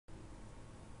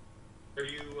Are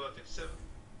you 57?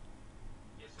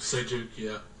 Yes, Sejuk,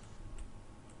 yeah.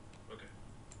 okay,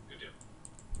 good deal.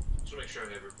 Just make sure I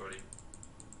have everybody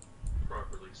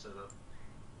properly set up.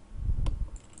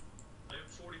 I am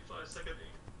 45 second in.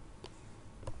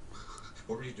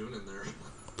 What were you doing in there?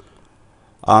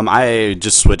 I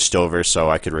just switched over so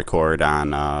I could record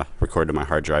to my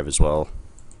hard drive as well.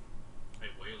 Hey,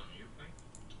 Waylon, you think?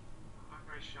 My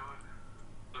shot.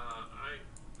 I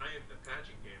am the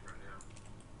patching game right now.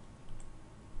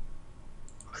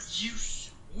 Are you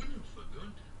swinging for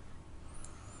good?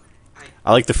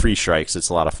 I like the free strikes. It's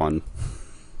a lot of fun.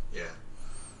 Yeah.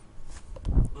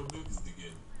 How big is the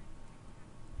game?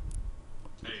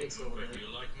 Hey, Takes a little Nubek, bit. do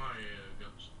you like my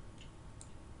guns?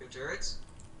 Your turrets?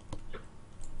 Yep.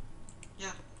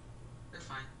 Yeah, they're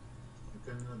fine. Du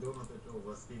kan donat ett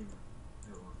Ova-skin.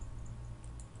 You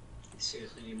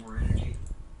seriously need more energy.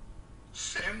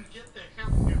 Sam, get the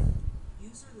hell here.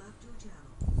 User left your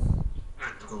channel.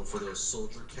 Going for those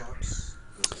soldier caps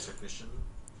as a technician.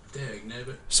 Dag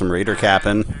nabbit. Some Raider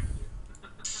capping.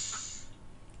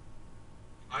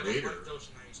 I don't Later. like those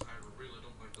names. I really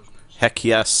don't like those names. Heck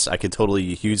yes, I could totally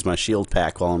use my shield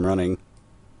pack while I'm running.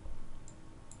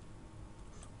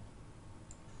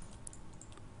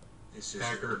 It's just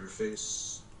Hacker. in your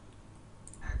face.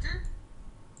 Hacker?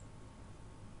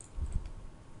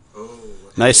 Oh.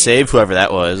 Nice save, whoever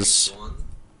that was. One.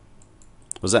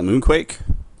 Was that Moonquake?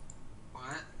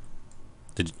 What?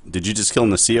 Did you just kill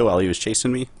Nacio while he was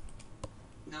chasing me?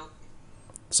 Nope.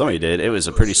 Somebody did. It was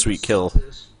a pretty sweet kill.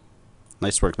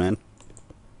 Nice work, man.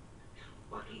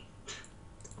 Buddy.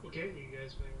 What game are you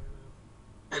guys playing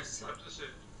right now? I just I'm just saying.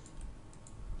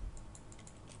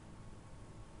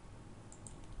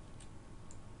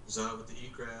 Zod with the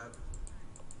E-grab.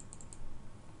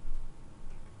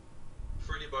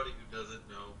 For anybody who doesn't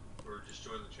know or just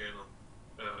joined the channel,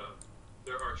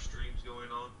 there are streams going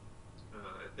on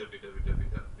at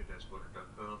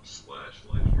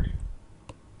www.newdashboarder.com/livestream.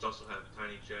 It's also have a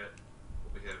tiny chat.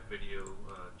 We have video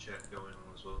chat going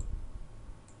on as well.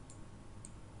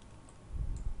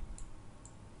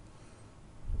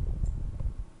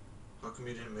 How come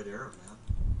you didn't mid-air him, man?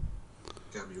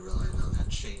 Gotta be relying on that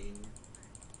chain.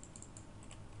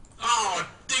 Oh,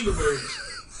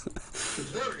 dingleberries!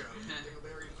 There we go.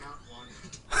 Dingleberry count one.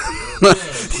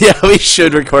 Yeah, we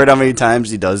should record how many times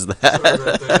he does Sorry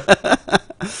about that.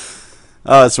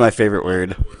 Oh, it's my favorite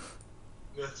word.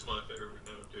 That's my favorite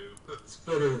now too. It's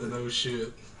better than oh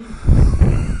shit.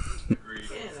 Agreed.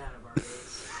 get out of our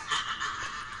base.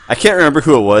 I can't remember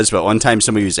who it was, but one time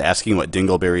somebody was asking what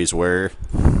dingleberries were.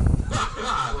 That's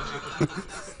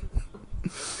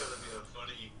gotta be a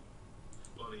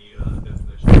funny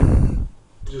definition.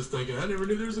 Just thinking, I never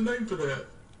knew there was a name for that.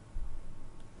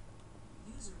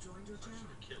 User joined your channel.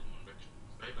 Kill one, but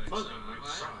maybe Fuzzy What?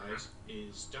 Size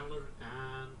is downloaded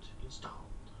and installed.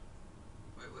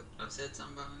 Wait, what? I said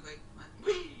something about me, like, what?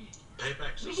 Whee!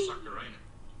 Payback's a sucker, ain't it?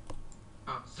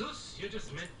 Oh. Zeus, you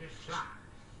just made me fly.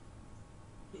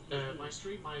 My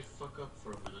stream might fuck up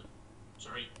for a minute.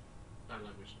 Sorry, bad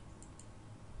language.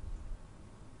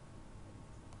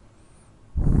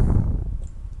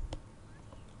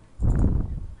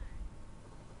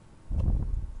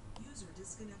 User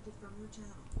disconnected from your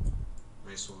channel.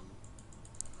 Nice one.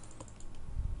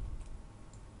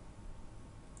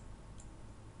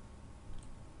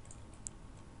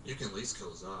 You can at least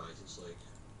kill his eyes. It's like,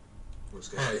 what's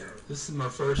going Hey, this is my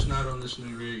first night on this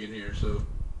new rig in here, so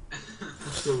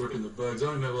I'm still working the bugs. I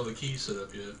don't even have all the keys set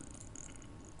up yet.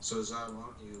 So Zod, why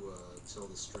don't you tell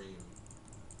the stream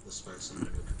the specs on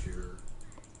your new computer?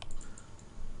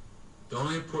 The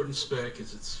only important spec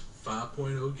is it's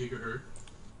 5.0 gigahertz,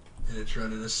 and it's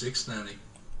running a 690.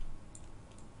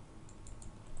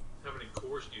 How many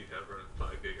cores do you have running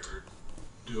 5 gigahertz?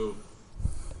 Duo,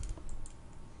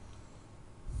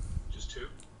 Just 2?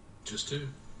 just two.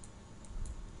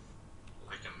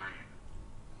 Like a man.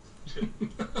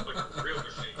 Like a real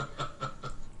machine.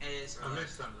 It is I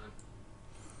missed that, man.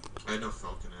 I had no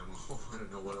Falcon ammo. I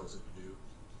didn't know what else it could do.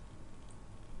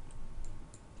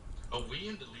 Are we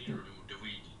in the leader or do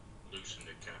we loosen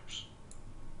the caps?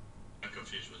 I'm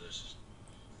confused with this.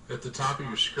 At the top of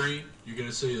your screen, you're going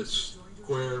to see a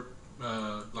square,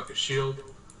 like a shield,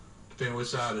 depending on which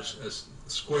side, a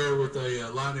square with a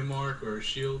lightning mark or a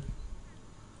shield.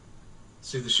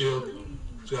 See the shield?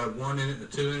 It's got a 1 in it and a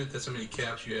 2 in it. That's how many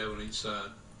caps you have on each side.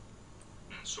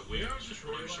 So we are just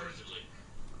losing the lead.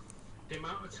 The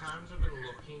amount of times I've been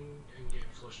looking and getting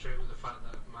frustrated with the fact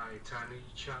that my tiny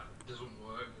chat doesn't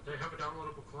work. They have a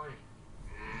downloadable client.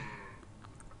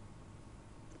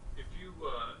 If you're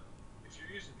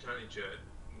using TinyChat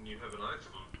and you have an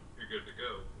iPhone, you're good to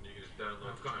go. And you can just download.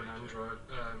 I've got an TinyChat. Android.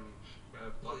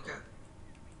 Holy Black crap.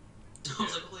 I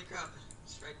was like, holy crap,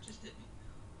 Strike just hit me.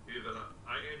 Even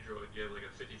Android, you have like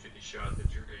a 50-50 shot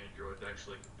that your Android's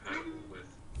actually compatible with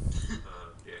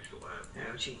the actual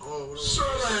app. Ouchie. Oh, what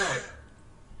Sarlacc!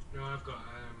 No, I've got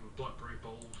Blackberry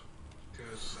Bold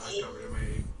because I got rid of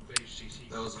my HTC.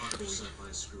 That was 100%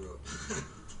 my screw up.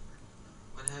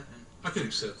 What happened? I can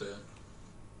accept that.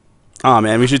 Oh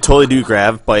man, we should totally do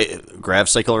grav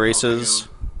cycle races.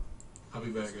 I'll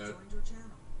be back, guys. Joined your channel.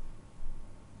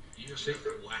 You see,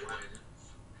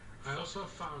 I also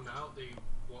found out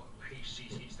what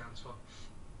HTC stands for,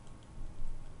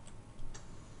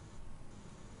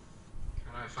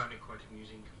 and I find it quite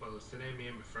amusing. Well, it's the name me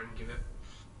and my friend give it.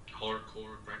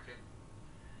 Hardcore bracket.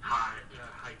 High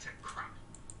tech crap.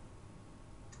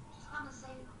 Just want to say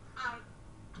hi.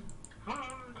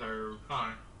 Hello.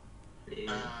 Hi.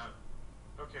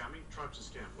 Okay, I'm in Tribes of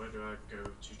Scam. Where do I go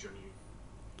to join you?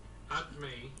 Add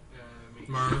me,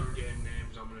 Myrrh. game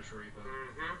name's Ominous Reaper,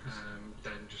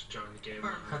 then just join the game.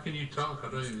 How can you talk?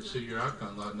 I don't even see your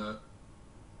icon lighting up.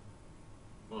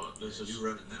 What? This is You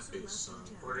running that base, son.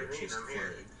 What do you mean? Choose I'm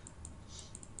here. flag.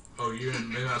 Oh, you're in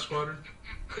Midnight Squadron?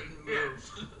 Couldn't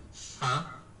move. Huh?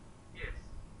 Yes.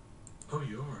 Oh,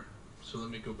 you are. So let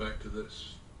me go back to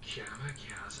this.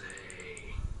 Kamikaze.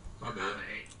 My bad.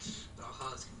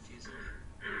 Aha is confusing.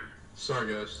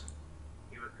 Sorry, guys.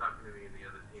 He was talking to me in the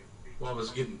other team. Well, I was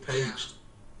getting paged.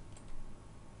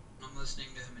 I'm listening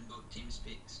to him in both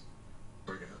TeamSpeaks,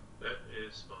 Sorry, guys. That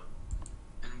is fun.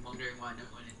 and I'm wondering why no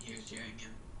one in here is hearing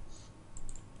him.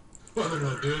 Well, they're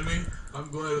not doing me. I'm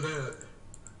glad of that.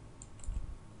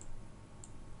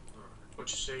 What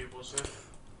you say was that?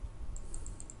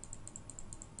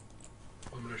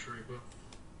 Ominous Reaper.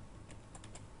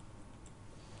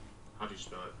 How do you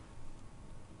spell it?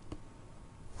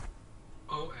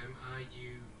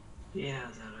 OMIU. Yeah,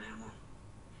 that I am.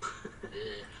 I'm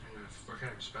gonna fucking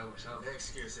spell myself.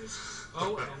 Excuses.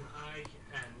 OMINUS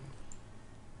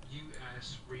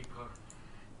Reaper.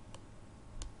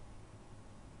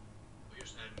 You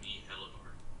just add me,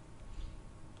 Eleanor.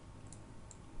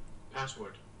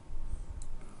 Password.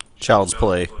 Child's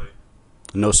play,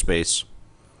 no space.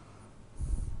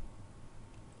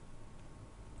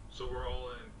 So we're all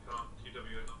in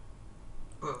TWN.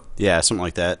 Whoa. Yeah, something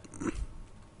like that.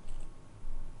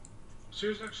 So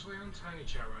who's actually on Tiny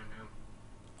Chat right now?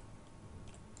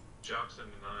 Jockson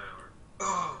and I are.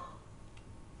 Oh!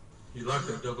 You like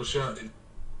that double shot, didn't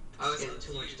I was Getting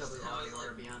too much confused. double I was audio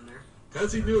like, be on there.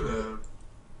 How's he doing that? mhm.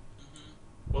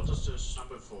 What does this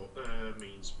number for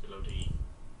means below the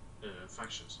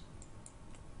factions?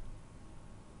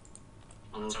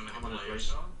 How many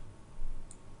players?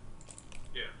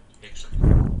 Yeah. Exactly.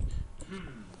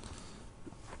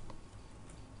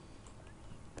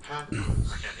 I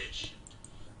can't hit shit.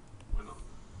 Why not?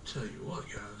 Tell you what,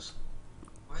 guys.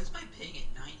 Why is my ping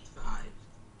at 95?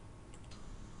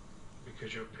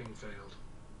 Because your ping failed.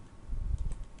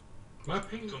 My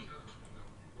ping. Don't-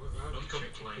 How don't did you check your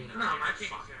complain. ping? No, my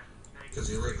ping's Because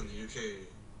you live in the UK,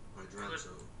 my drone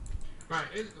zone. Right,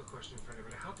 here's a good question for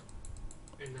anybody. How,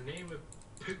 in the name of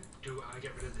poop, do I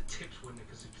get rid of the tips window?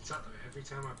 Because it's that way every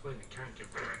time I play, I can't get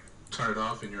rid of it. Turn it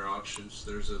off in your options.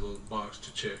 There's a little box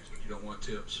to check. You don't want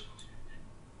tips.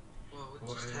 Whoa, what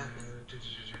What just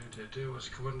happened? What's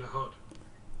coming to HUD?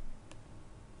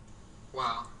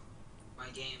 Wow. My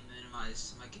game minimized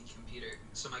so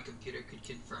my computer could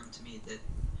confirm to me that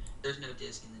there's no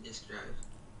disk in the disk drive.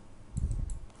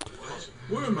 What?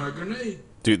 Where am I, grenade?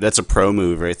 Dude, that's a pro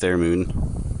move right there, Moon.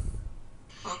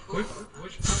 Oh, cool.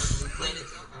 Which part? Played it.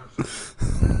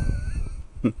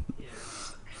 Yeah.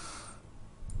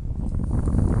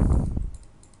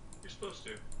 You're supposed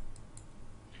to.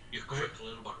 You quick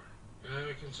little bugger.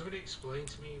 Can somebody explain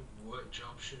to me what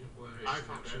job should where I it's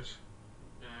found options?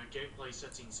 Gameplay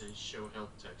settings and show help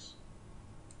text.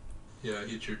 Yeah,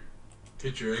 hit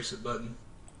your exit button.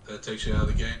 That takes you out of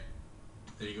the game.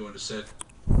 Then you go into set.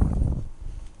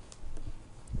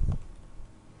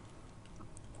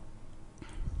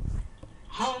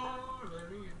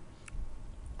 Hallelujah.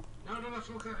 No, I don't have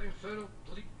to look at that infernal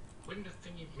bloody window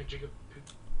thingy majigga poop.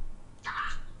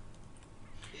 Ah!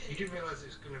 You do realise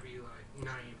it's going to be like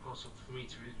nigh impossible for me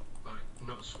to like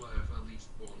not swear for at least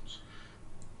once.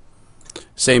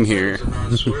 Same here. It's a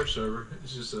non-swear server.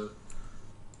 It's just a.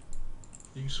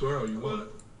 You can swear all you want.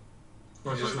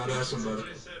 Or just not ask somebody.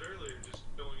 Somebody said earlier, just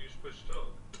don't use push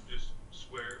talk. Just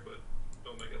swear, but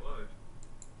don't make it live.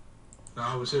 No,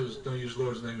 I would say was don't use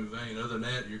Lord's name in vain. Other than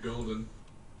that, you're golden.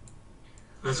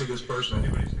 That's a good personal.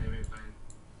 Anybody's name in vain.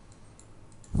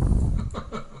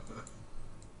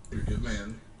 You're a good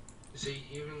man. See,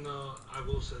 even though I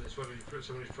will say this, whether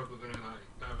somebody's probably going to like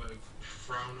have a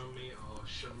frown on me or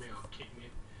shun me or kick me,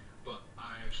 but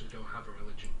I actually don't have a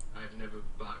religion. I've never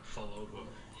like followed one.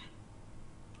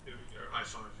 High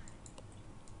five.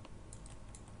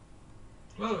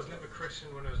 Well, I was never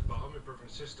Christian when I was born. My brother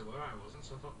and sister were. I wasn't,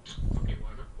 so I thought, fuck it, why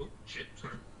not? Oh shit,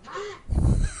 sorry.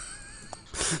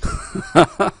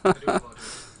 I do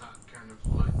apologize. That kind of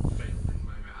like failed in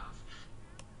my behalf.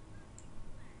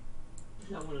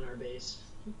 Not one in our base.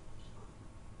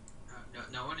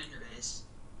 No one in your base.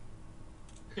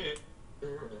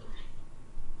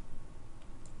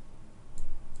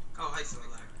 Oh, I saw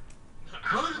that.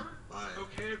 Huh? Bye.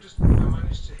 Okay, I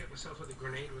managed to hit myself with a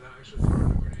grenade without actually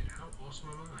throwing a grenade. How awesome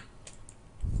am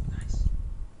I? Nice.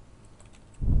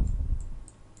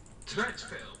 Tonight's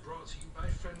fail brought to you by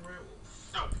Fen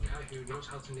Werewolf. Oh, the guy who knows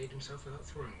how to nade himself without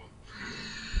throwing one.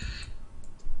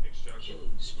 Thanks, Josh.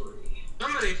 Killing spree.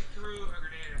 Somebody threw a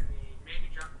grenade at me, made me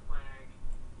drop the flag,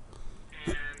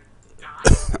 and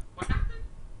died? What happened?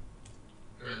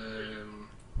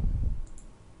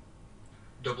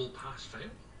 Double pass fail?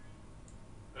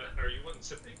 Are you wanting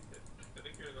sympathy? I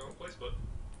think you're in the wrong place, bud.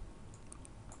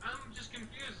 I'm just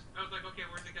confused. I was like, okay,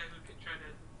 where's the guy who tried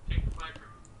to take the flag from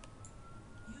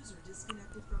me? User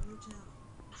disconnected from your channel.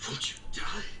 Would you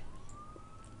die?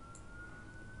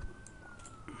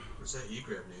 Where's that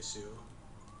E-grab, Nacio?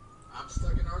 I'm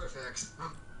stuck in artifacts.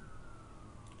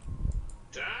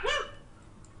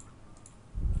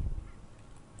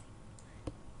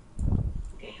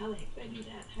 Okay, how the heck did I do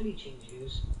that? How do you change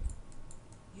views?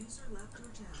 User left your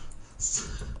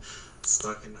channel.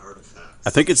 Stuck in artifacts. I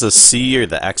think it's a C or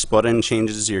the X button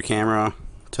changes your camera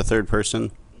to third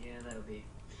person. Yeah, that would be.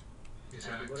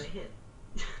 Exactly. What I hit.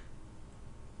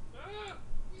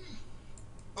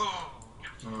 Oh!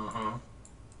 Uh-huh.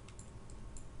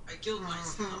 I killed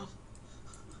myself.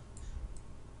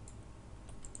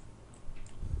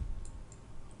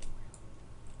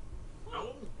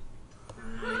 Oh,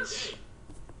 Nice.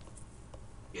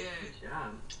 Yeah. Good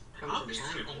job. I'm Comes the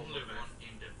in behind. only one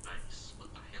in the base. What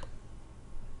the hell?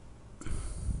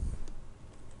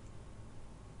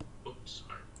 Oops,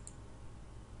 sorry.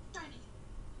 Tiny.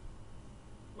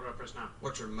 What do I press now?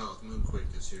 Watch your mouth.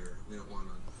 Moonquake is here. We don't want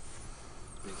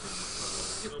to make him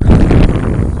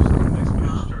Next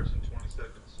match starts in 20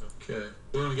 seconds, so. Okay.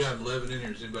 We only got 11 in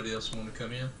here. Does anybody else want to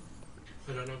come in?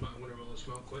 I don't know, but I'm gonna roll a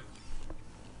smoke quick.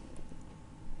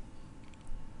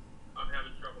 I'm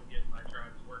having trouble getting my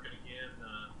tribes working again.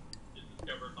 Just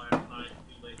discovered last night,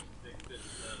 too late to fix it,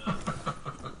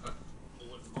 that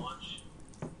it wouldn't launch.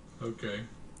 Okay.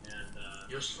 And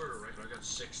Just for the record, I got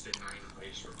 69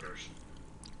 base repairs.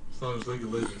 As long as League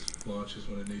of Legends launches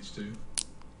when it needs to.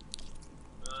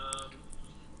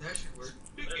 That should work.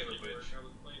 Speaking of which, I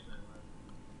was playing that last.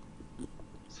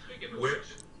 speaking of Where-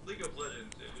 which, League of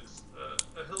Legends is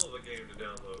a hell of a game to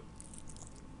download.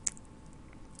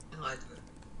 I like it.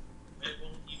 It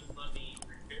won't even let me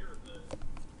repair the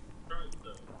tribes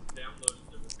though. Download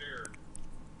it to repair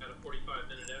at a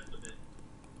 45-minute estimate,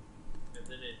 and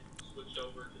then it switched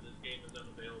over to this game is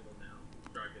unavailable now.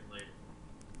 Try again later.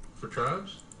 For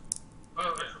tribes?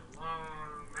 Oh, that's a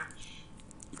long match.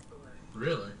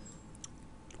 Really?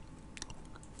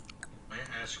 May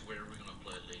I ask where we're gonna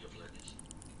play League of Legends?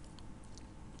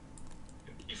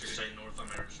 If you say North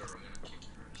America, we're gonna kick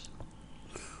your ass.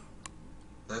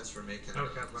 That's for making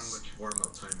Okay, language.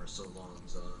 warm-up timer so long,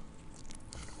 so.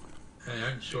 Hey,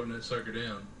 I can shorten that sucker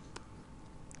down.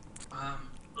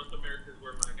 North America is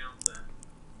where my account's at.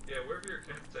 Yeah, wherever your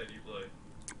account's at, you play.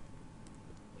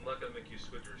 I'm not gonna make you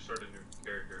switch or start a new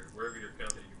character. Wherever your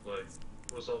account that you play.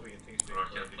 We'll all be in TeamSpeak I playing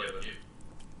can't play together. with you.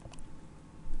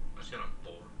 That's gonna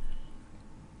bore.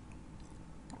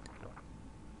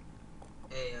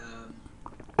 Hey,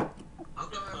 I'll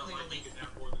go out and play I with think it's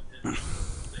not more than 10 people in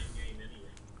the same game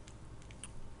anyway.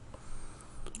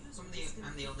 User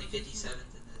I'm the only disconnected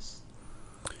 57th in this.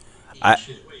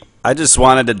 I just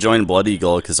wanted to join Blood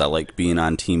Eagle because I like being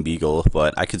on Team Beagle,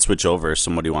 but I could switch over if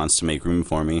somebody wants to make room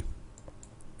for me.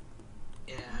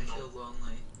 Yeah, I feel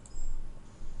lonely.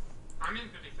 I'm in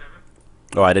 57.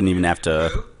 Oh, I didn't even have to.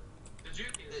 Who? Did you?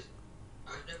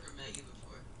 I've never met you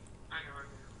before. I know.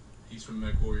 He's from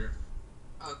Mech Warrior.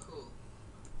 Oh, cool.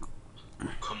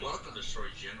 Come on, Welcome. destroy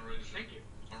generators. Thank you.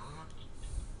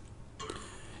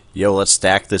 Yo, let's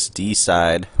stack this D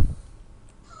side.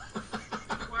 Wow.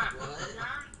 What?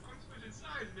 I'm switching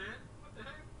sides, man. What the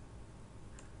heck?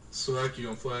 Select you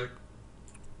on flag.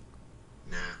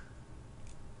 Nah.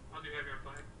 I'll do heavy on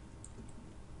flag.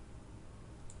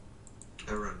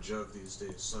 I run Jug these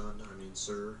days, son. I mean,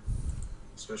 sir.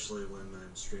 Especially when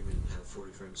I'm streaming and have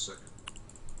 40 frames a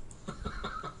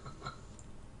second.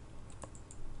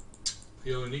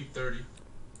 You only need 30.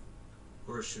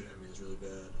 Whoever's shooting at me is really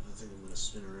bad. I think I'm gonna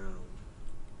spin around.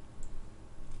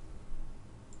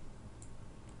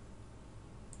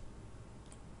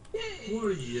 Yay! What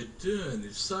are you doing?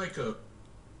 It's psycho.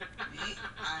 Me?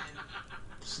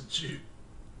 Shoot.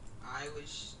 I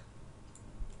was.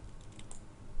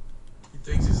 He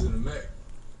thinks he's in a mech.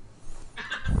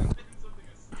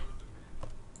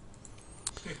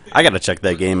 I gotta check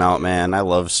that game out, man. I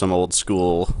love some old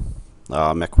school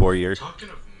Mech Warrior. Talking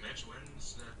of match,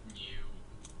 when's that new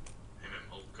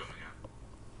MMO coming out?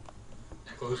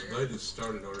 Close, they just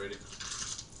started already.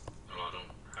 Oh, I don't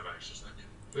have access to that yet.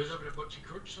 Who's having a butchy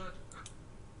crunch, lad?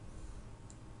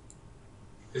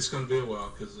 It's gonna be a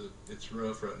while because it's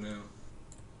rough right now.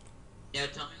 Yeah,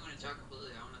 tell me when it's out completely.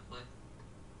 I want to play.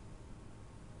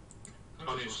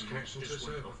 I just lost connection to the just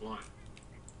went server. offline.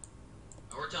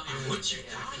 Or tell me Yeah, when it's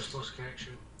out. just lost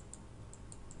connection.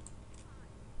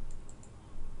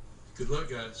 Good luck,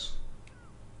 guys.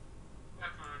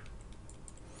 Have fun.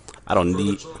 I don't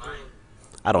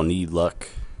need luck.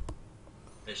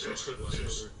 It's Yeah, also for the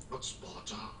was server. not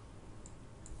Sparta.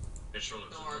 It's really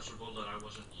No, possible that I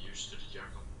wasn't used to the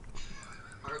jackal.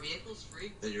 Are vehicles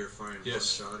free? That you're firing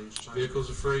Yes. one shot each time. Vehicles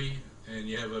are free, and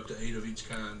you have up to 8 of each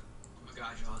kind. Oh my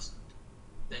gosh, awesome.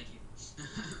 Thank you.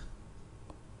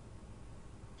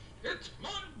 It's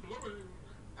mind blowing.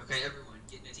 Okay, everyone,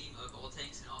 get in a team of all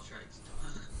tanks and all strikes.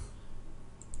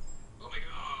 Oh my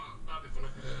god, that'd be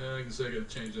funny. I can say I gotta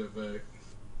change that back.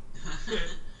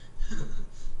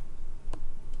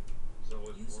 So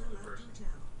it's User one other left person. your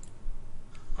channel.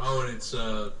 Oh, and it's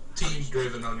team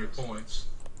driven on your points.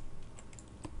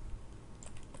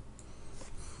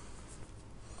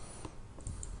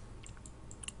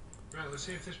 Right, let's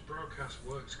see if this broadcast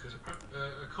works, because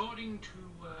according to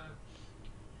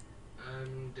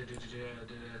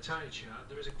Tiny Chat,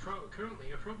 there is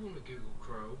currently a problem with Google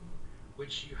Chrome,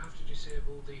 which you have to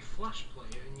disable the Flash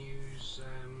player and use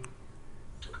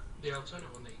the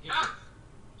alternate one that you get.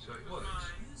 So it works.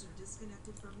 User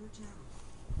disconnected from your channel.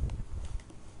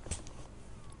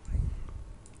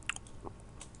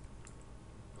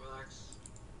 Relax.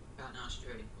 Got an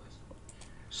Australian voice.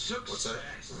 Success! What's that?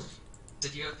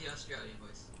 Did you have the Australian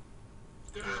voice?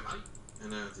 Yeah, mate.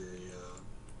 And I have the,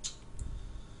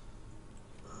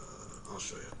 I'll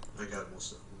show you. I got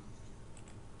most of them.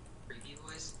 Creepy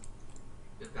voice?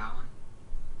 You have that one?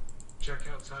 Check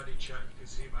out Tiny Chat, you can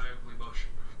see my ugly bush.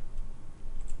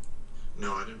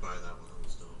 No, I didn't buy that one. That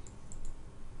was dumb.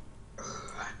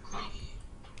 I'm creepy.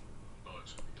 Oh,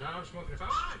 it's No, I'm smoking a fat.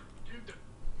 Ah!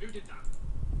 Who did that?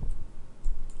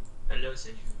 Hello,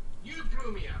 Seju. You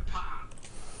blew me apart!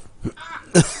 Ah!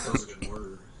 That was a good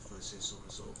mortar, if I say so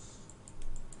myself.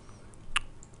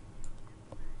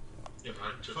 yeah, but I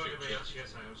took Fuck your me, kills.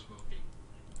 yes, I am smoking.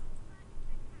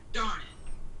 Darn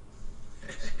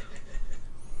it!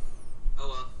 Oh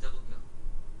well, double kill.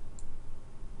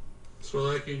 So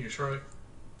like in your strike.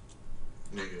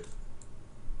 Negative.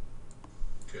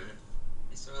 Okay.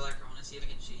 Hey, Sorlac, I want to see if I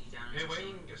can shoot you down. Hey, in the Wayne,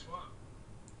 team. guess what?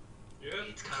 Yeah.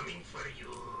 It's coming for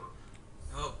you.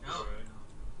 Oh, no. Alright.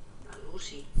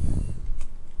 Lucy.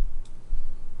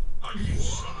 Oh, you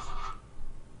son of a...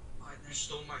 Why You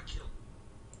stole my kill.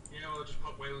 You know, I'll just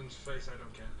pop Wayland's face, I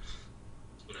don't care.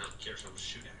 Who the hell cares? I was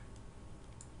shooting at.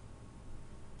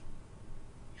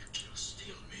 You just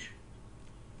steal me.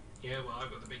 Yeah, well,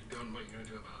 I've got the big gun, what are you going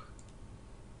to do about it?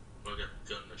 Well, I got a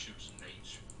gun that shoots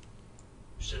nades. You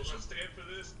Will said not something. stand for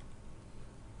this.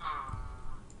 Ah.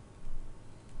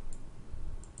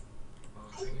 Oh,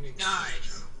 I think you need to-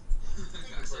 Nice!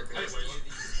 Gosh, they're Hey, crazy. Wayland.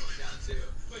 These going down too.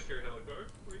 Like your helicopter.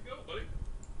 Where you go, buddy?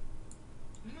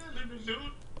 Let me do it.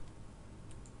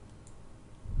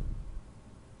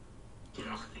 Get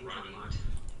off the running.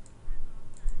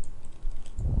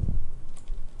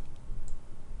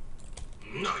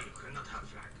 No, you cannot have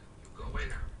flag. You go away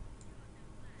now.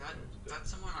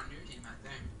 That's someone on your team, I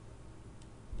think.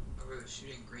 Over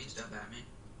shooting green stuff at me.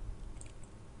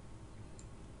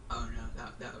 Oh no,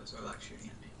 that was Orlac shooting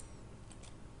at me.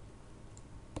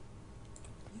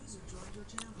 User joined your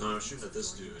channel. No, I was shooting at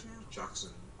this User joined dude, your channel. Jackson.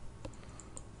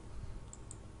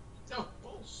 Oh,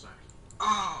 bullseye.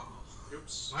 Oh!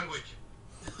 Oops. Language.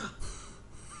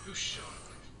 Who shot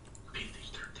me?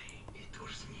 BD-13. It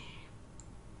was me.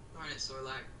 Darn it,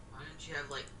 Sorlac. Why didn't you have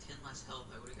like 10 less health?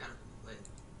 I would've got him in the blade.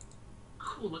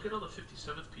 Cool, look at all the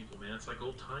 57th people, man. It's like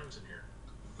old times in here.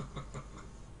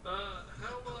 How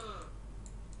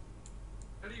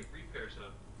do you repair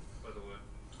stuff, by the way?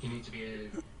 You need to be a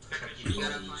You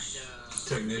gotta find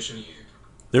Technician.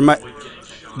 There might Avoid getting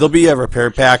shot. there'll be a repair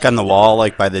pack on the wall,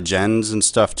 like by the gens and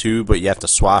stuff too, but you have to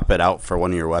swap it out for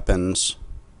one of your weapons.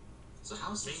 So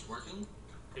how's this working?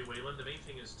 Hey, Wayland, the main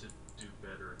thing is to do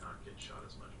better and not get shot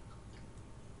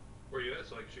Where you at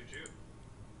so I can shoot you?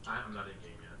 I'm not in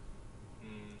game yet.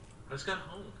 I just got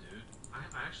home, dude. I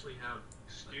actually have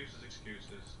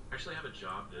excuses. I actually have a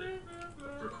job that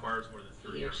requires more than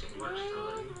 3 years of watch.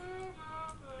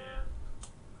 Yeah.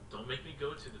 Don't make me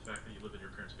go to the fact that you live in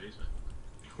your parents' basement.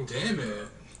 Damn it.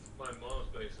 My mom's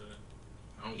basement.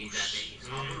 Oh, shit.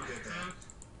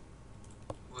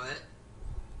 What?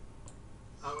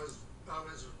 I was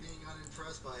being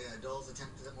unimpressed by Dole's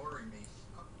attempt at murdering me.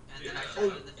 And then I shot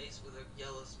you in the face with a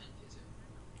yellow spin phaser.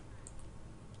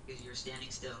 Because you were standing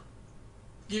still.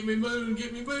 Get me moon,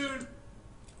 get me moon.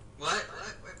 What?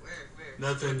 Where?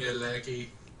 Nothing, you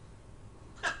lackey.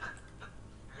 I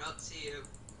don't see you.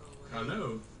 Go away. I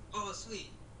know. Oh,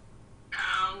 sweet.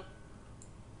 Ow!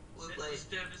 Blue It plate. was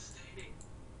devastating.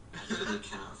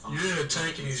 You're in a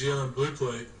tank and he's yelling blue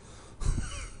plate.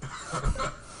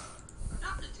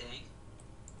 Not in a tank.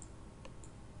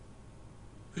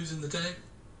 Who's in the tank?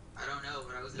 I don't know,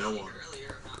 but I was in No a tank one.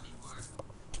 earlier, not anymore.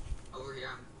 Over here,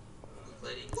 I'm blue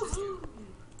plating. This is you.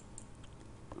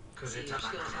 Because See, it's your a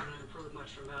skills haven't improved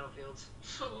much from Battlefields.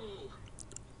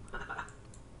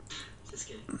 Just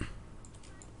kidding.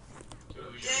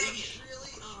 Dang it,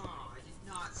 really? Oh, I did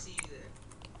not see you there.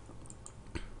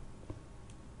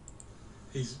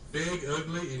 He's big,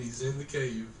 ugly, and he's in the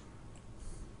cave.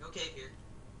 No cave here.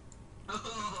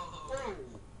 Oh!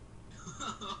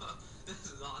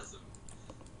 This is awesome.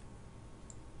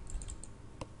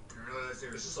 I realized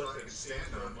there was This is something like I that could scene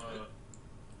stand on. from,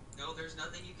 No, there's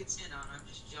nothing you can stand on. I'm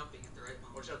just jumping at the right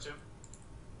moment. Watch out, Tim.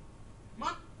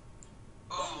 What?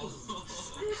 Oh!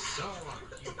 So,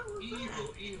 you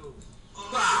evil.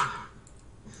 Oh.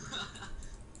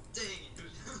 Dang it.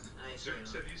 Nice.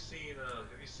 Zeus, have you seen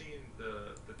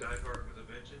the Die Hard with a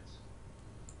Vengeance?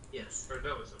 Yes. Or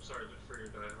no, I'm sorry, Look for Your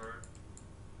Die Hard.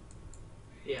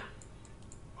 Yeah.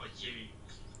 Oh,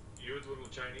 you with the little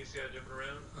Chinese guy jumping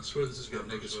around? I swear this is gonna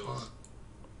make us Bruce Willis. fun.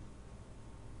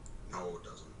 No, it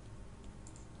doesn't.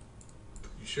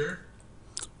 You sure?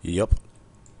 Yup.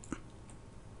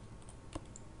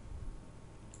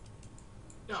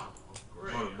 Oh,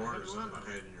 great. A lot of I mortars have that one.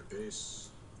 hide in your base.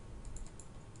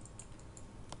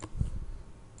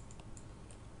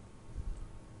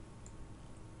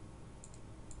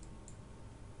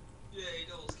 Yay,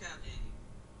 Dole's captain.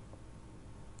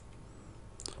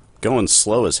 Going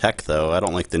slow as heck, though. I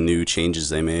don't like the new changes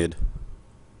they made.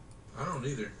 I don't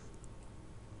either.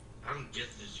 I don't get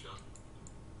this gun.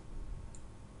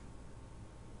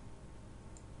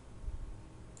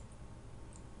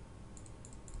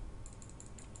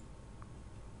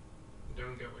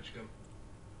 Don't get which gun.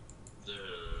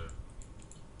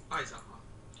 Eyes on.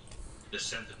 The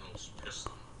Sentinel's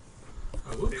pistol.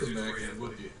 I would come back and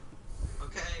whoop you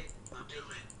Okay. I'm Do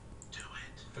it. Do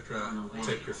it. after I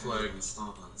take your flag.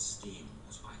 Installed on Steam.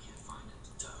 That's why I can't find it.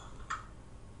 Duh.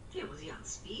 Yeah, was he on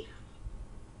speed?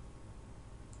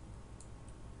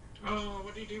 Oh,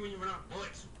 what do you do when you run out of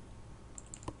bullets?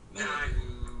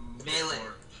 Melee.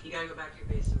 You gotta go back to your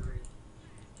base and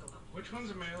kill them. Which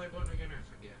one's a melee button again? I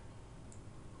forget.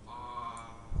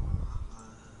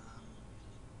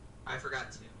 I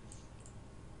forgot to.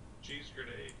 Cheese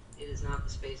grenade. It is not the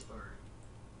space bar.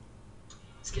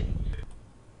 Just kidding.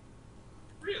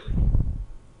 Really?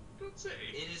 Don't say.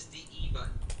 It is the E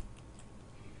button.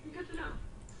 Good to know.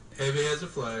 Heavy has a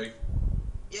flag.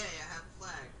 Yeah, I have a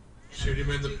flag. And Shoot I him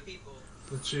in the. two people.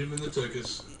 Let's shoot him in the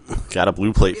tuchus. Got a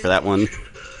blue plate for that one.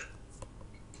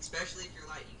 Especially if you're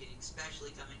light. You can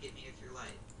especially come and get me if you're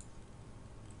light.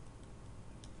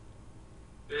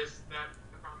 Is that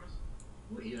a promise?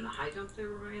 What, you doing a high jump there,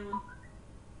 Ryan?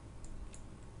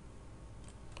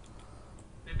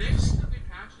 Did they recently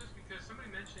patch this? Because somebody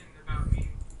mentioned about me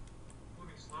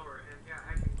moving slower, and yeah,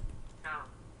 I can tell.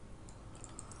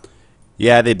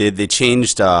 Yeah, they did. They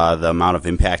changed the amount of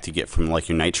impact you get from like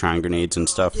your nitron grenades and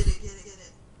stuff. Get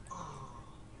it. Oh.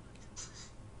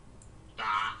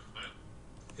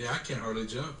 Yeah, I can't hardly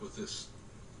jump with this.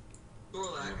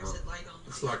 Dorlac, I said light on.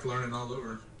 It's like learning all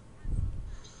over.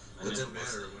 It didn't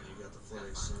matter when you got the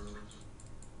flag, so.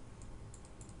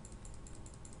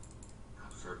 I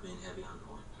prefer being heavy on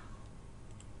point.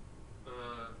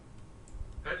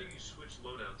 How do you switch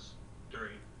loadouts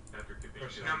after keeping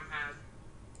Numpad.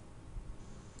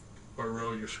 Or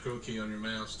roll your scroll key on your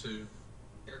mouse too.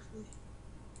 Carefully.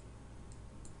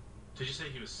 Did you say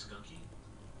he was skunky?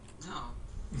 No.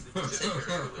 I said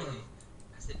carefully.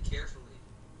 I said carefully.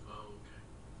 Oh, okay.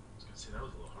 I was gonna say that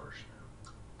was a little harsh, man.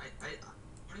 I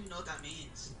don't even know what that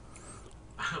means.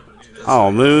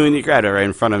 Oh, Moon, you grabbed it right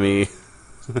in front of me.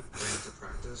 Went to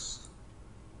practice,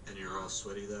 and you were all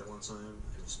sweaty that one time,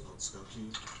 and it smelled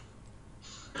skunky.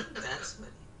 That's what.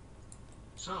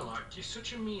 So, you're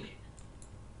such a meanie.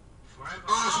 Forever.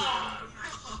 Oh,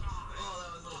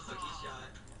 that was a lucky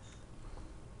shot.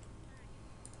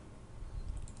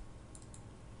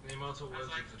 The immortal words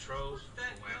of the trolls.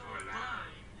 Forever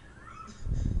alive.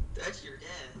 That's your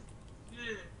dad.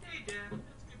 Yeah. Hey, Dad.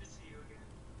 It's good to see you again.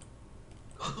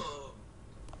 Oh.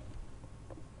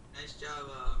 Nice job,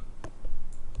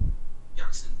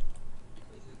 Jackson.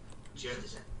 Wait, who did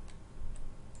that?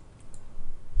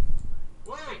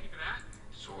 Whoa! Thank you for that.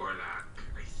 Sorlak,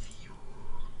 I see you.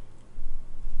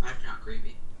 That's not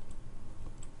creepy.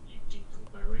 You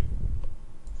dingleberry.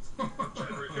 Trying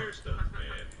to repair stuff,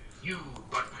 man. You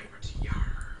butt pirates,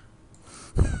 yar.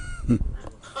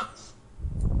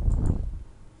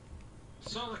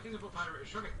 Sorlak is a butt pirate.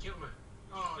 He's trying to kill me.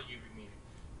 Oh, you mean it.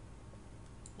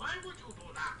 Why would you do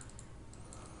that?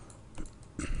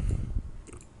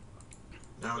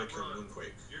 Now I But kill Ron,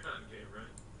 Moonquake. You're not in game, right?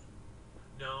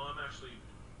 No, I'm actually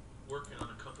working on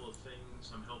a couple of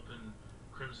things. I'm helping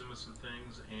Crimson with some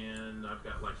things, and I've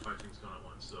got like 5 things going at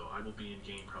once. So I will be in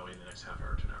game probably in the next half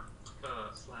hour to an hour.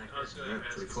 I was going Yeah, to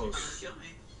ask pretty if close. you- Kill me.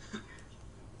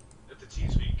 at the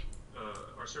TeamSpeak,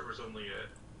 our server's only at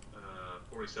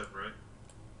 47, right?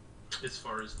 As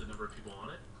far as the number of people on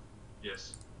it,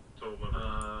 Yes. Total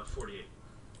number. 48.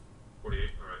 48.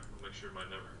 All right. I'll make sure my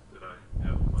number that I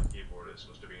have on my keyboard is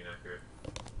supposed to be inaccurate.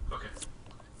 Okay.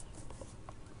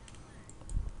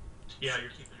 Yeah, you're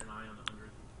keeping an eye on the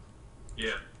 100.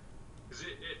 Yeah. Cause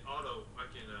it auto. I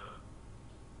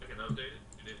can update it,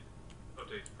 and it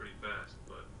updates pretty fast.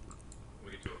 But when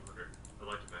we get to 100, I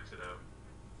like to max it out.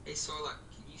 Hey, Sorlak,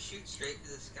 can you shoot straight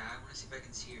into the sky? I want to see if I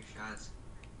can see your shots.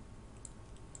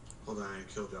 Hold on, I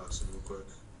kill Jackson real quick.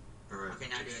 Alright. Okay,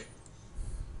 now do it.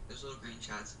 Those little green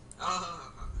shots.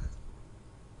 Oh, that's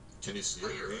Can you see I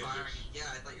thought it? you were Right? firing. Yeah,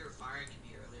 I thought you were firing at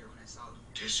me earlier when I saw them.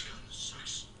 This gun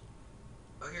sucks.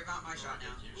 Oh, here, got my shot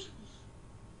now.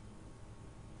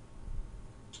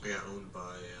 I got owned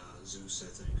by Zeus, I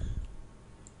think.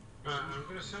 I'm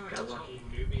gonna sound like a Got total lucky.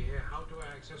 newbie here. How do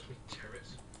I access my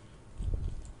turrets?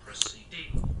 Press C.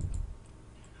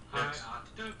 Hi, Next.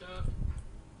 da.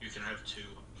 You can have 2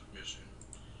 mission.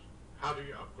 How do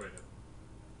you upgrade it?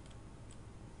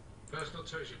 Personal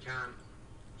turrets you can,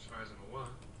 as far as I'm aware.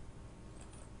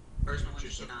 Personal one you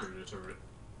Just cannot. upgraded a turret.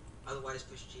 Otherwise,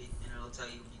 push G, and it'll tell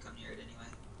you when you come near it anyway.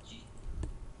 G.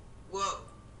 Whoa.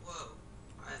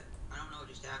 I don't know what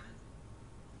just happened.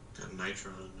 Got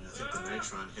Nitron. I think the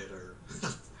Nitron hit our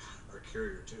our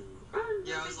carrier too.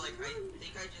 Yeah, I was like, I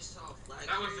think I just saw a flag.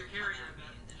 That was the carrier carrier come at me,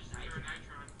 that and then just a threw a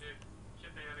Nitron. Nitron to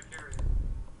shit they had a carrier.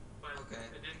 But Okay.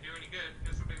 it didn't do any good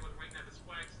because somebody was waiting at this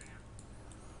flag stand.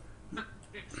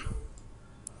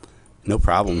 No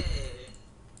problem.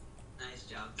 Yeah. Nice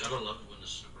job. Gotta love it when the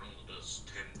super only does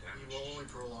 10 You damage. will only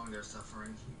prolong their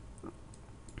suffering.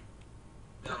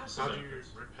 No. How do you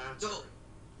repair Go. turret?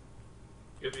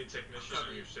 You'll be a technician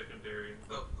or your secondary.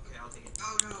 Oh, okay, I'll take it.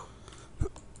 Oh no.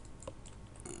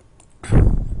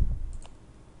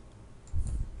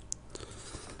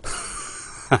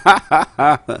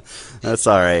 That's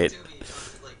all right. To me,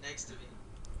 like next to me.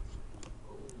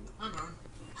 I'm on.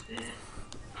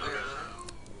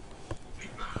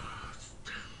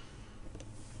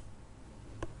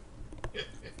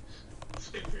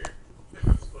 Same here.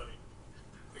 That's funny.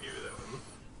 I'll give you that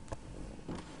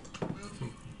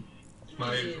one.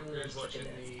 My Yeah, is watching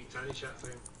the tiny chat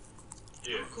thing.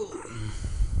 Yeah. Oh, cool.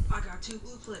 I got 2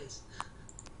 blue plates.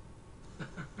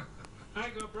 I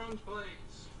got bronze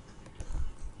plates.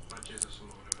 Matches or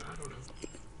something like that. I don't know.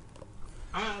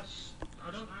 I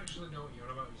don't actually know what you're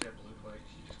on about. You said blue plates.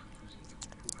 You just confusing the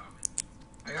poo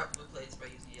I got blue plates by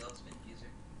using the yellow spin diffuser.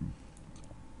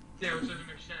 Yeah, which doesn't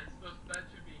make sense. That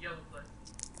should be yellow plate.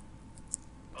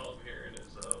 All I'm hearing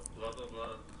is blah blah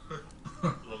blah.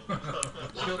 Blah, blah,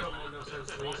 blah. Still don't make no sense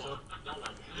to me, so.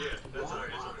 Yeah, that's alright.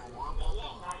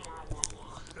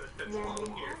 That's all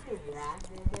I'm hearing.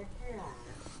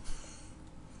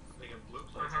 Thinking blue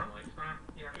plates, I'm like,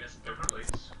 Yeah. I guess they're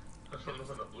plates. I don't know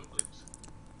about blue plates.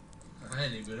 I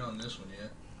ain't even been on this one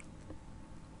yet.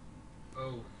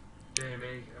 Oh, dear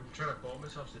me. I'm trying to bore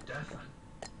myself to death.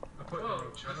 I put in the Whoa,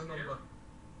 wrong channel that's number.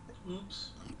 Oops.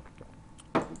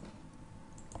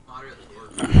 Moderately do.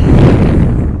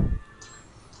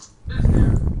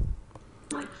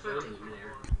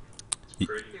 It's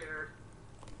pretty.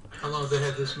 How long have they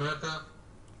had this map out?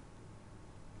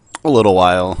 A little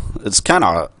while. It's kind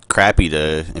of crappy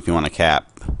to if you want to cap.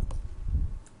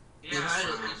 Yeah,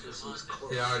 this was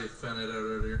close. Yeah, I already found it out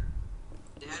earlier.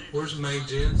 They had it- Where's the main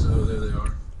gens? Oh, there they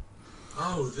are.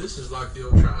 Oh, this is like the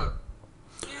old tribe.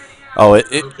 Oh,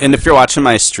 and if you're watching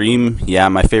my stream, yeah,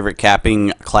 my favorite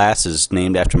capping class is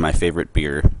named after my favorite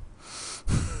beer,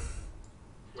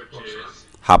 Which is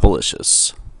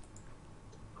Hopalicious.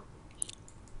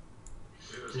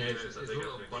 Yeah, it's a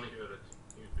little bunny.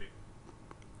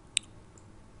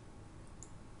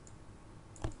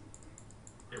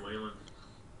 Hey, Waylon.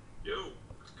 Yo.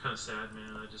 Kind of sad,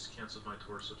 man. I just canceled my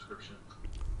tour subscription.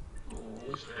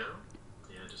 Just now?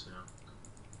 Yeah, just now.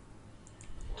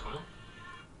 Tom?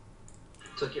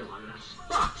 Took you long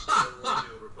enough. Star Wars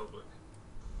Republic.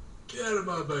 Get out of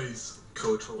my base.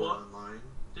 KOTOR Well, Online.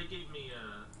 They gave me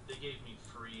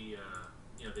free.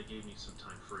 They gave me some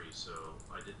time free, so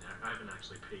I haven't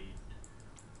actually paid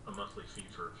a monthly fee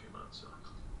for a few months. So.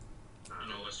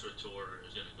 Westwood Tour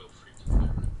is gonna go free to play.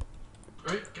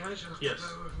 Right, guys, you'll have Yes. to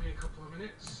bear with me a couple of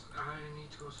minutes. I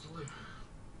need to go to the loo.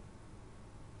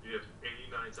 You have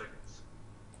 89 seconds.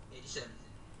 87.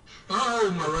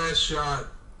 Oh, my last shot.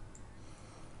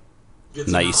 Gets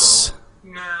an Nice. eyeball.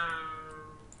 No.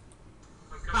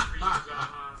 I'm coming for you,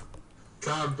 Zaha.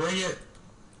 Come, bring it.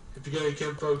 If you got any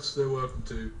Chem folks, they're welcome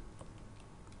to.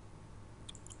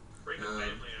 Bring the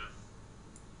family out.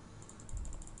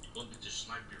 You want me to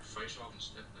snipe your face off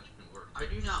instead? That's been working. I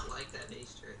do not like that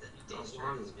base turret. That new base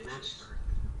turret is vicious.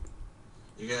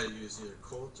 You gotta use either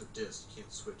Colt or Disc. You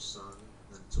can't switch Sun.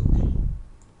 Then it's OP.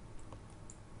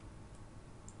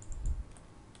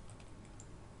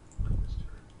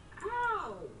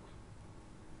 Ow!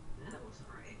 That wasn't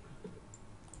right.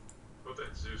 Oh,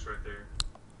 that's Zeus right there.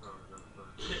 Oh, no.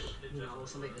 No,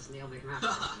 somebody just nailed me from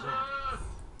half.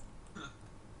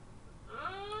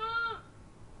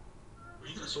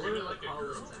 You just Sort screaming of like like a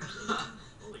girl. Holland's actually.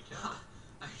 Holy cow.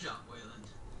 I shot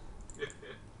Wayland.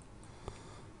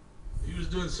 He was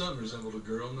doing something resembled a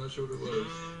girl. I'm not sure what it was.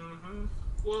 Mm-hmm.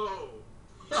 Whoa.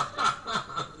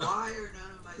 Why are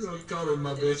none of my You don't skins call him my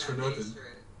on base for that nothing. base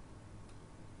turret?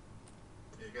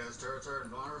 Because turrets are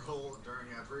invulnerable during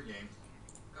pregame.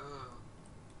 Oh.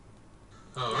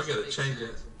 Oh, I gotta change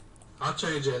it. I'll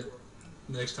change that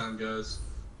next time, guys.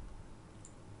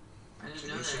 I didn't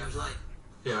know that. I was like,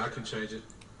 Yeah, I can change it.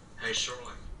 Hey,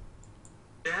 Shoreline.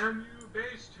 Damn you,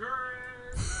 base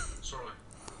turret. Shoreline.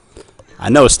 I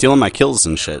know, stealing my kills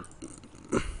and shit.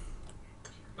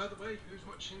 By the way, who's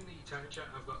watching the tiny chat?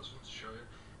 I've got something to show you.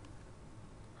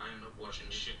 I am not watching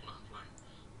shit when I'm playing.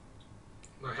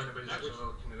 Like, if anybody's actually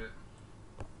looking at it.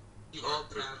 you all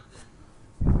trapped then.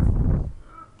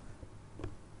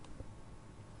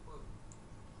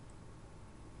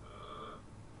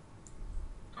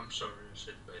 I'm sorry, I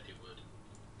said Betty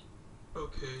would.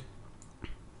 Okay.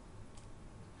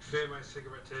 Fear my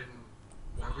cigarette tin.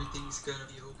 Everything's gonna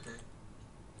be okay.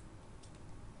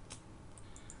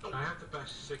 I have the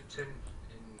best sig tin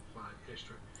in like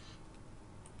history.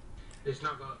 It's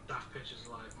not got daft pictures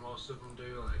like most of them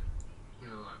do, like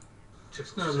like It's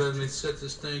typical. not letting me set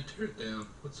this dang turret down.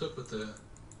 What's up with that?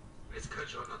 It's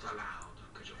because you're not allowed.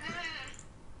 Because you're.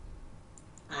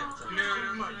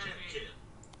 No, my kid.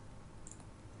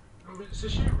 I mean, it's a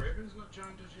shame Raven's not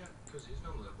joined us yet, because he's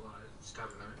normally like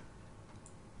stabbing out.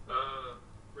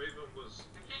 Raven was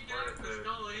get right out at of this the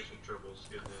gully. some troubles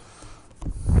getting in.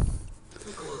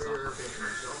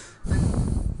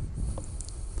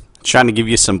 Trying to give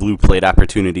you some blue plate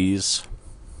opportunities.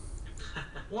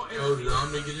 What is Oh, did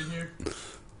Omni get in here?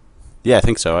 Yeah, I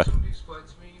think so. Somebody explain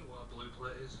to me what a blue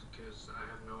plate is, because I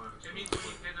have no idea. It means we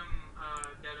hit them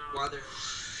dead on. While they're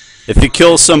If you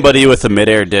kill somebody with a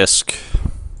midair disc,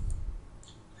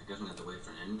 I guess we have to wait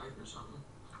for an invite or something.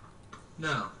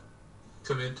 No.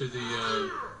 Come into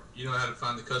the, you know how to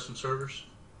find the custom servers?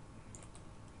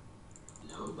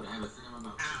 No, but I have a thing I'm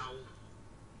about. ow.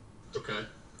 Okay.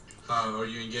 Are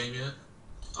you in game yet?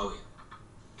 Oh,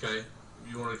 yeah. Okay.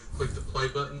 You want to click the play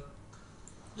button,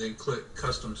 then click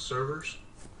custom servers.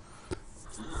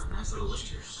 Ah, nice little list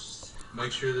here.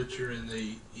 Make sure that you're in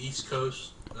the East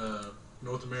Coast,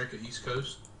 North America East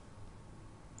Coast.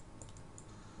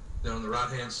 Then on the right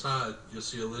hand side, you'll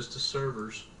see a list of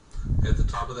servers. At the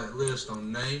top of that list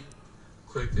on name,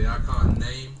 click the icon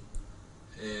name,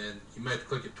 and you may have to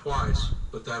click it twice,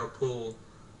 but that'll pull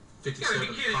 57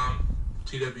 comp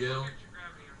TWL,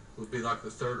 would be like the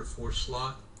third or fourth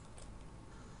slot.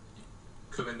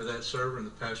 Come into that server and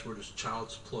the password is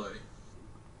Child's Play.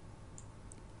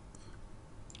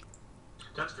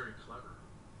 That's very clever.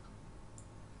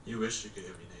 You wish you could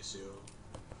hit me in ACO.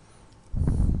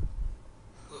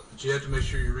 But you have to make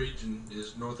sure your region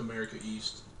is North America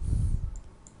East.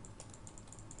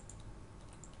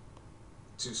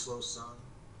 Too slow, son.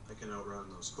 I can outrun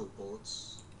those cool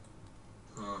bullets.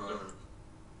 Uh-huh.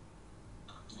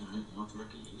 North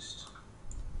America East.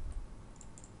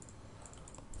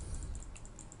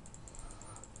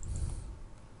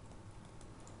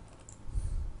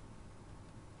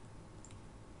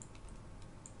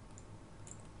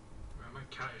 Where am I?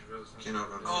 cat is real sensitive. Can't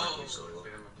outrun Oh. Fractal Solo.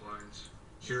 Bama blinds.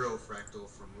 Hero Fractal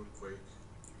from Moonquake.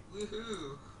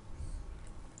 Woohoo!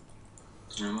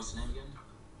 And what's the name again?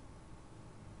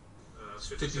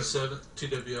 57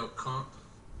 TWL comp.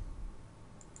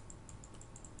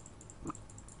 You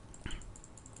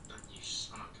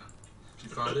son of a gun. Did you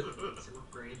find it? Some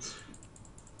upgrades.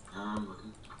 I'm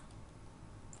looking.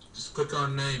 Just click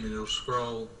on name and it'll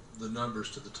scroll the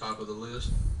numbers to the top of the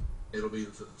list. It'll be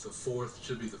the fourth,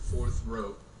 should be the fourth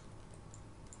row.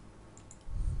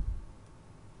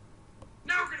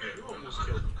 No, Hey, you almost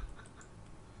killed me.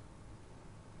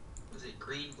 Was it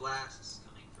green blasts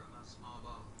coming from a small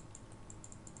ball?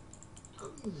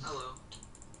 Oh, hello.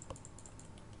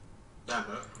 That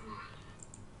much.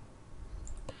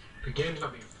 The game's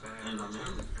not being fair. And I'm in.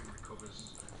 Everyone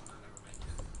recovers. I never make it.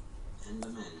 And the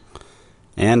men.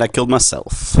 And I killed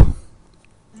myself.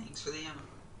 Thanks for the ammo.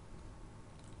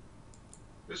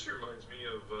 This reminds me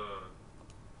of the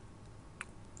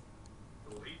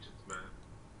Legions map.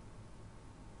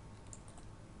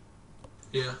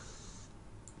 Yeah.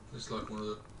 It's like one of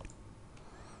the.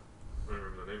 I don't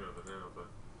remember the name of it now, but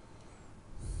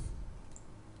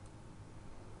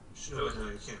You should know by now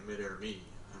you can't mid-air me.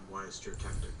 I'm wise to your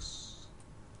tactics.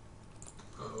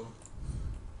 Uh-oh.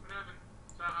 What happened?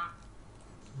 Zaha?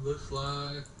 Looks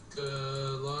like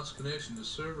lost connection to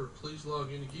server. Please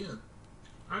log in again.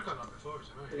 I got that before,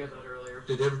 so I got that earlier.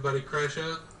 Did everybody crash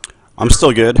out? I'm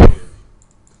still good.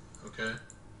 Okay.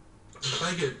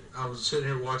 I think I was sitting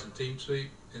here watching TeamSpeak,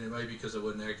 and it may be because I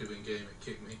wasn't active in game, it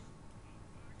kicked me.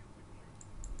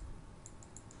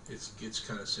 It gets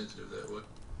kind of sensitive that way.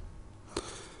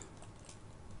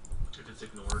 If it's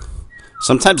ignored.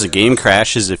 Sometimes the game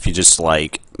crashes if you just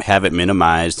like have it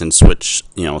minimized and switch,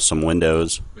 some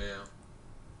windows. Yeah.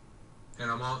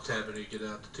 And I'm alt tabbing to get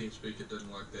out to TeamSpeak. It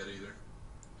doesn't like that either.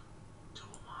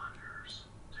 Dual monitors.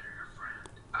 They're your friend.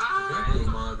 I got dual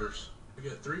monitors. I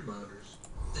got 3 monitors.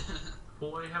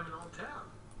 Well, why you have an alt tab?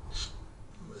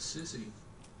 I'm a sissy.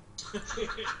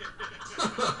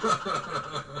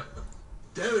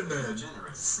 Damn it, man.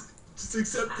 Generous. Just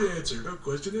accept the answer. Don't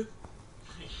question it.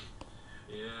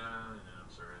 Yeah, I know.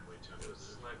 I'm sorry. I'm way too into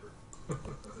this. Sniper.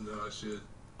 No, I should.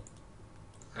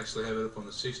 Actually have it up on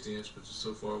the 60-inch, but it's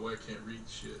so far away I can't read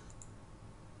shit.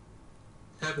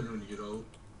 Happens when you get old.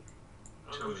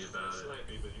 Tell me about it.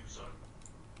 Snipey, but you suck.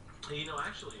 Hey,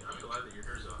 actually, I'm glad that you're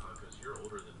here, Zaha, because you're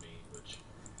older than me, which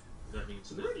that means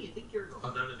that Where do you think you're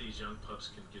going? none of these young pups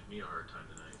can give me a hard time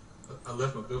tonight. I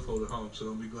left my billfold at home, so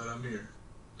don't be glad I'm here.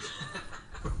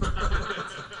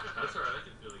 That's alright, I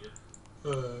can feel you.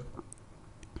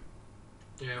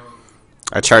 Yeah, well.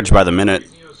 I charge by the minute. The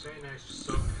reason you're saying I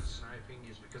suck at sniping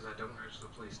is because I don't actually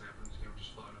play sniper in this game, I'm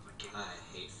just flying off the game. I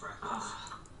hate fractals.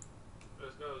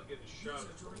 That's not getting shot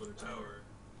at from the tower.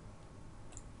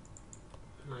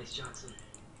 Nice, Johnson.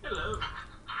 Hello.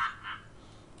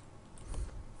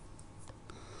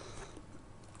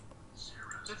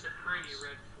 That's a pretty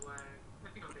red flag. I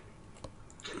think I'll take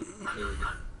it. There we go.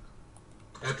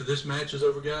 After this match is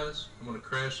over, guys, I'm going to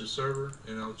crash the server,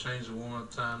 and I'll change the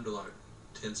warm-up time to like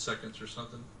 10 seconds or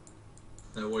something.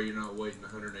 That way you're not waiting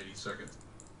 180 seconds.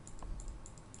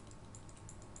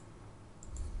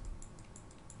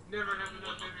 Never have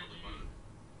enough energy.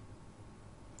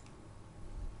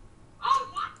 Oh,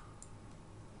 what?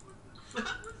 What was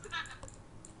that?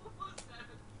 What was that?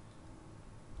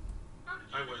 How did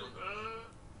you I do will. that?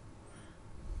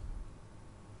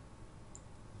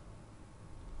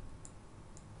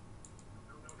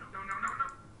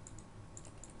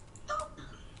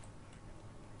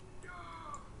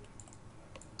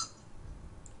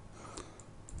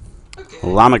 Okay.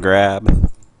 Llama grab. I'm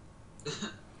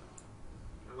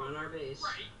on our base.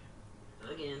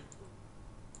 Again.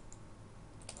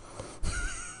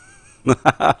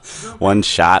 One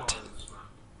shot.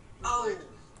 Oh!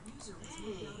 User was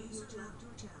Hey. moved out of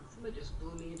your channel. Somebody just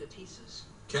blew me into pieces.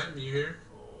 Captain, you here?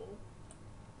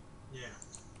 Yeah.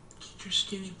 Get your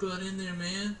skinny butt in there,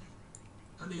 man.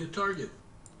 I need a target.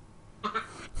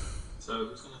 So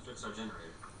who's gonna fix our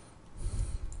generator?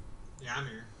 Yeah, I'm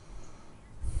here.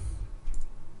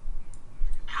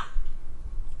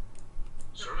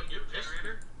 Sorry, you're pissed.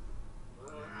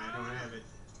 I don't have it.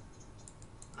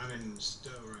 I'm in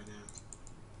Stowe right now.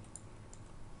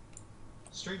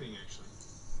 Streaming, actually.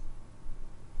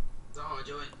 Oh,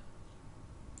 join.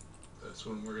 That's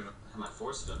when we're gonna. I might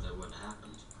force it up, that wouldn't have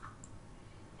happened.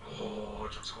 Oh,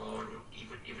 just hold on, you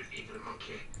evil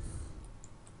monkey.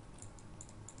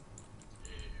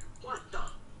 What the?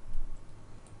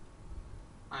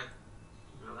 Hi.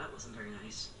 Well, that wasn't very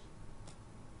nice.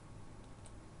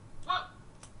 Whoa!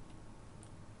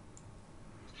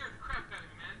 Scared the crap out of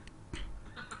me, man.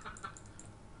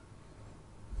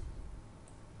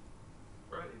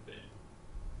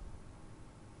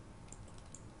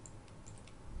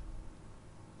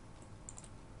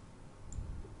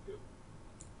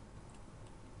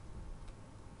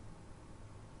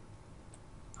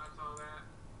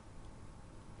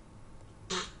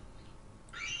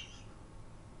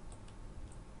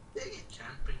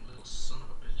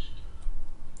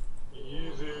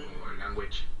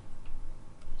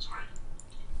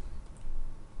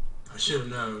 should have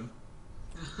known.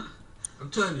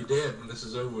 I'm telling you, Dad, when this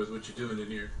is over with, what you're doing in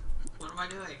here. What am I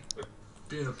doing?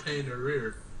 Being a pain in the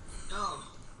rear. No.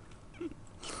 I am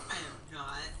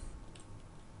not.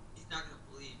 He's not gonna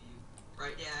believe you.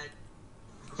 Right, Dad?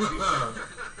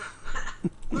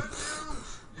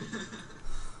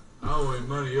 I owe him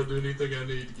money. He'll do anything I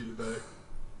need to get it back.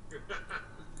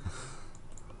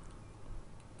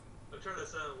 I'm trying to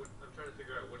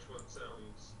figure out which one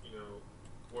sounds,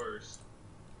 worse.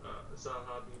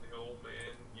 Zaha being the old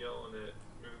man yelling at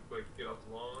Moonquake to get off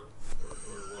the lawn, or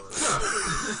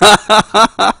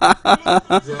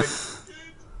what?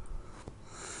 Exactly.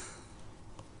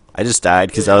 I just died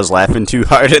because I was laughing too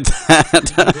hard at that.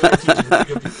 Did you pick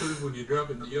up your food when you drop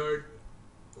it in the yard?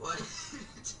 What?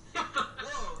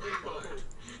 Whoa!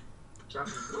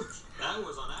 That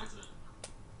was on accident.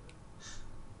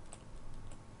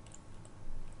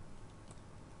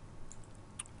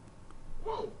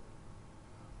 Whoa!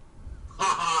 Ha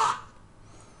ha!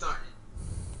 Darn it.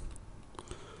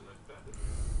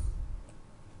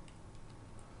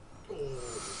 Oh.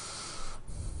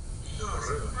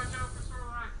 Watch out for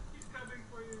Sorlak. He's coming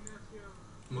for you, nephew.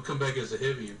 I'm gonna come back as a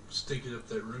heavy and stink it up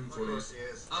that room for Of you. course he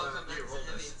is. I'll come back Here, to hold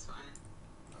heavy, this. it's fine.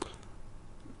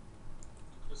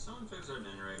 Could someone fix our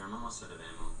generator? I'm almost out of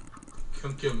ammo.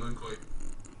 Come kill Moonquake.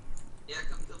 Yeah,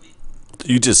 come kill me.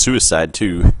 You did suicide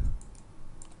too.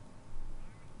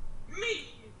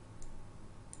 Me!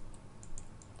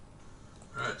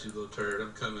 Alright, you little turd,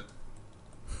 I'm coming.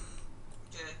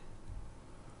 Okay.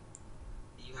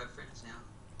 You have friends now.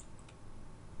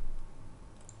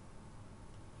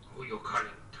 Who you calling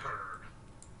turd?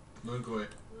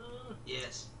 Moonquake.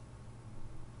 Yes.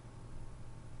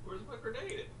 Where's my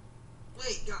grenade?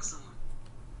 Wait, got someone.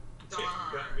 Yeah, you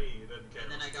got me. It doesn't count.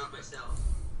 And then I got myself.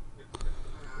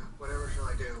 Whatever shall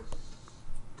I do?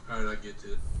 Alright, I get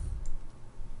it.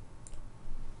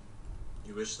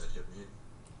 You wish that hit me.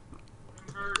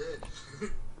 I'm hurt. Did.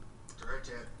 Direct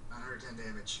hit. 910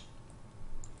 damage.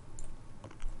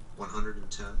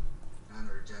 110.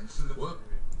 910. What?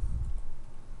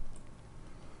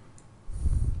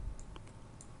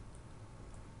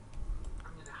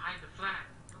 I'm gonna hide the flag.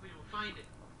 Nobody will find it.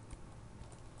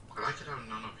 I like it how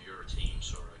none of your team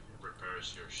sort of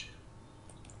repairs your shit.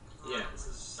 Yeah, this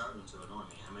is starting to annoy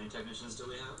me. How many technicians do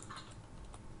we have?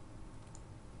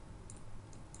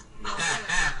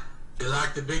 You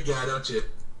like the big guy, don't you?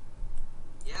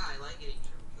 Yeah, I like getting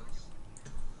triple kills.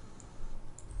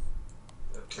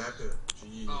 Kappa.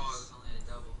 Jeez. Oh, I was only at a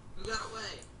double. Who got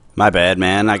away? My bad,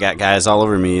 man. I got guys all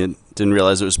over me. Didn't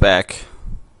realize it was back.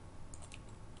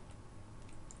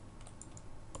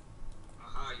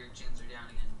 Aha, your gens are down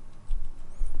again.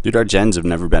 Dude, our gens have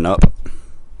never been up.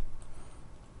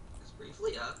 It's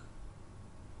briefly up.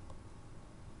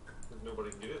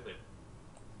 Nobody can get in there.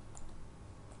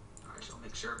 I shall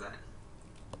make sure of that.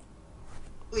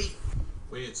 Wait.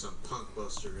 We need some punk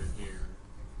buster in here.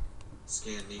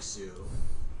 Scanicio.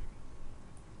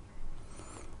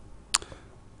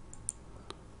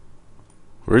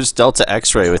 Where's Delta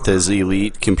X-Ray with his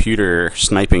elite computer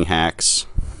sniping hacks?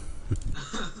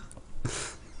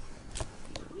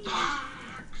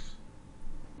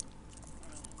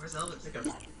 Where's Elvis?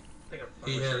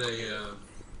 He had a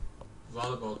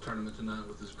volleyball tournament tonight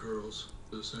with his girls.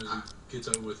 So as soon as he gets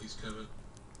over with, he's coming.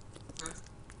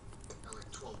 At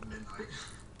like 12 midnight.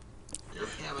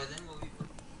 Yeah, by then we'll be.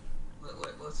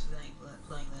 What's the thing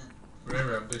playing then?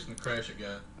 Remember, I'm fixing to crash a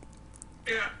guy.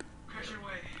 Yeah, crash your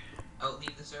way. Oh,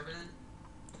 leave the server then?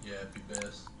 Yeah, it'd be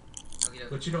best. Okay,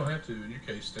 But you don't have to. In your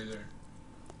case, stay there.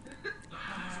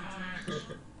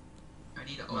 I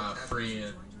need to My alt tab.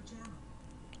 friend.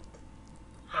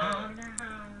 Oh no.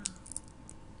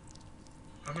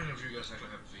 How many of you guys actually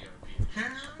have VIP?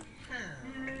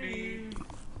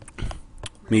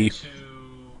 Me.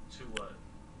 To what?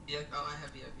 Yeah, oh, I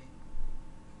have VIP.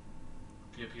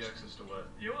 VIP access to what?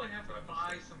 You only have to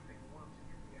buy something once to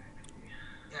get VIP.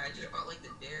 Yeah, I just bought like the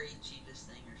very cheapest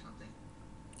thing or something.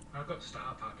 I got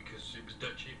Star Pop because it was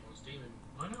dirt cheap on Steam, and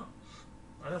why not?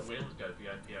 I know Waylon's got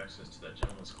VIP access to that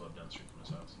gentleman's club down the street from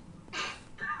his house.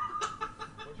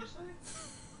 What'd you say?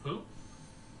 Who?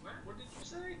 What did you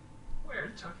say? What are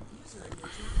you talking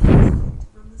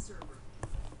From the server.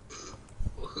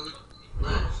 Who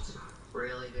left?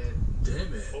 Really did.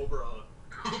 Damn it. Oberon.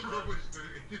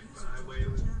 User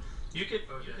Waylon. You can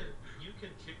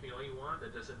kick me all you want.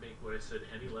 That doesn't make what I said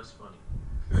any less funny.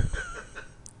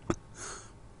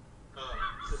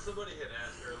 So somebody had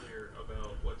asked earlier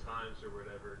about what times or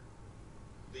whatever.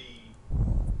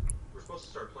 We're supposed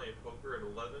to start playing poker at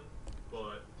 11,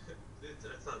 but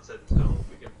it's not set in stone.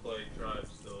 We can play tribes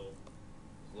still,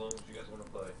 as long as you guys want to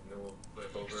play. And then we'll play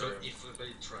poker. If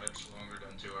they threads longer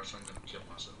than 2 hours, I'm gonna kill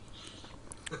myself.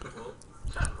 Well,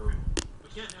 We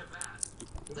can't have that.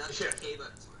 That's Yeah. okay,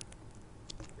 but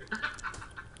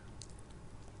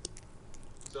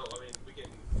so I mean, we can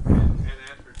and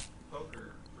after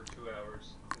poker for 2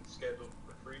 hours, it's scheduled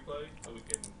for free play, so we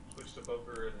can switch to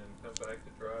poker and then come back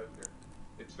to drive.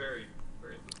 It's very,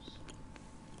 very loose.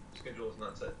 Schedule is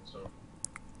not set in stone.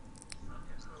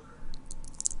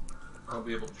 I'll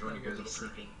be able to join you guys at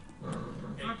sleeping.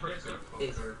 Hey, I'm pretty good at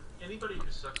poker. anybody who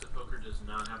sucks at poker does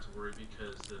not have to worry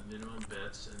because the minimum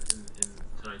bets in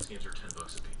tonight's games are $10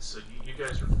 a piece. So you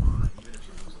guys are fine, even if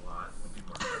you lose a lot. It'll be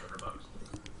more than $500.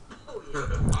 oh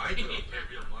yeah. I don't pay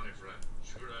real money for that.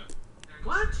 Sure that.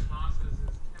 What? Losses is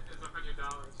 $100, you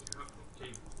know. Okay,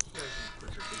 you guys need to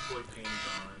put your big boy panties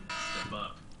on and step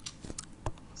up.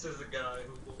 This is the guy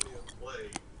who won't even play.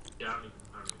 Yeah, I don't even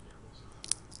gamble. So.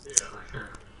 Yeah.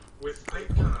 With I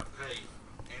cannot pay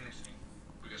anything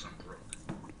because I'm broke.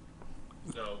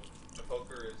 no, the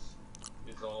poker is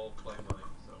all play money.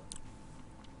 So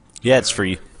Yeah, it's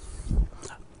free.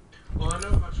 Well, I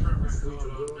know my track record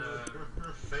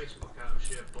on Facebook out of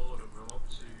sheer boredom. I'm up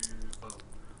to, well,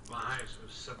 my highest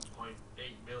was 7.8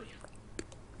 million.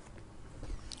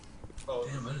 oh,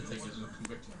 Damn, I didn't think it was gonna come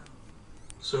back.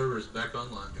 Server's back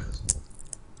online, guys.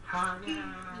 How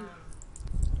now?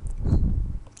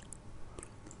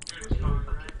 Dude, it's fine,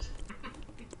 right?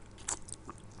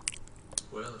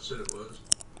 Well, I said it was.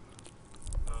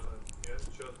 yeah, it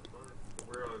shows mine.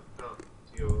 We're on comp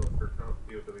TOL or comp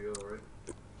TOWL, right?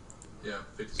 Yeah,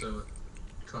 57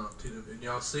 comp TW. And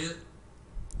y'all see it?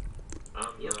 I'm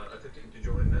Yep. attempting to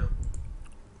join now.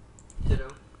 Ditto.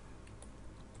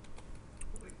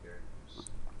 Wait here.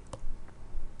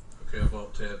 Okay, I've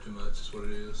alt tabbed too much. That's what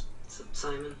it is. What's up,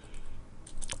 Simon?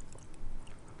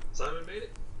 Simon made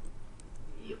it.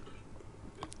 Yep.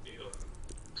 Good deal.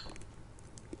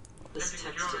 This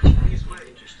Everything text you're to on, chat is please quite wait.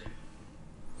 interesting.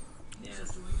 Yeah.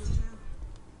 Just join this channel.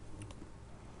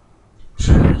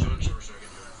 Should I join server so I can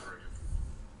join for you?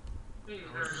 Hey, I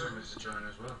want servers to join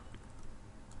as well.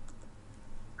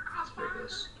 There it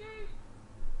is.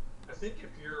 I think if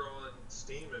you're on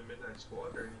Steam and Midnight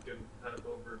Squadron, you can hop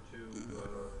over to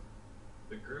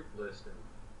the group list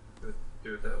and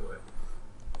do it that way.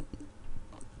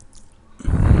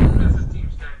 That's a team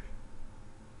stacking.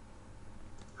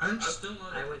 I'm still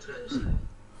not. I went to the other side.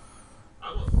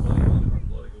 I was playing on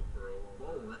Blood Eagle for a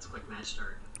long time. Whoa, that's a quick match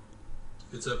start.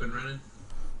 It's up and running?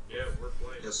 Yeah, we're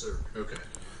playing. Yes, sir. Okay.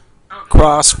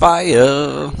 Crossfire.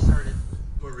 Already started.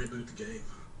 We'll reboot the game.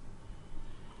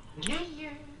 Yeah, yeah.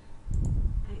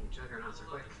 Hey, juggernauts are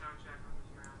quick.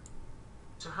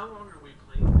 So how long are we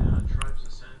playing Tribes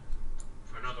Ascend?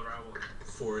 For another hour.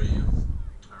 4 a.m.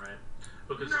 All right,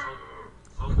 because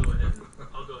I'll go ahead and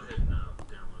download it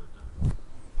then.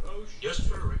 Oh shit. Just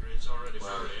for the record, it's already 4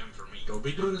 a.m. for me. Don't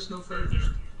be doing us no favors.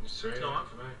 No,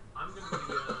 I'm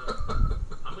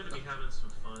gonna be having some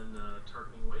fun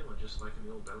targeting Wayland just like in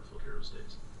the old Battlefield Heroes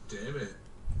days. Damn it.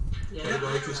 Yeah,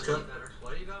 Payback is that'd be coming. better.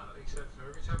 Play that, except for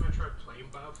every time I try playing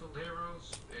Battlefield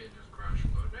Heroes, it just crashes.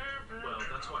 Well,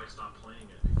 that's why I stopped playing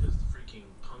it because the freaking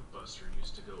Punk Buster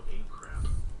used to go ape crap.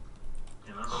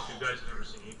 And I don't know if you guys have ever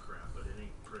seen ape crap, but it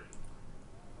ain't pretty.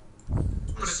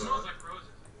 But it saw smells it. like roses.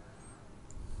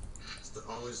 It's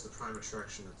always the prime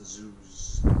attraction at the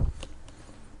zoos.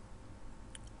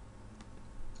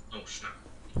 Oh, snap.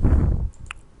 That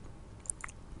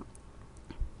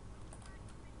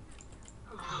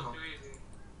was a little too easy.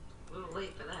 A little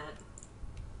late for that.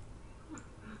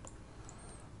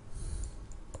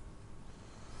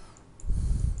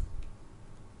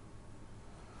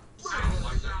 I don't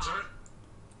like that. Sorry.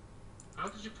 How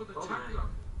did you put the Oh tag my. on?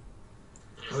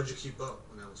 How'd you keep up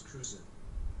when I was cruising?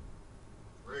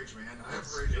 Rage, man. I have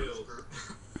That's rage in this skills. group.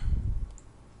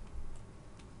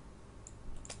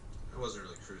 I wasn't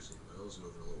really cruising, but I was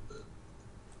moving a little bit.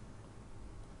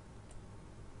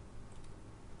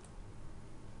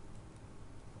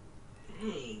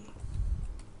 Hey.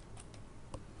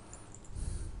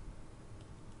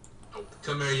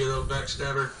 Come here, you little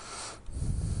backstabber.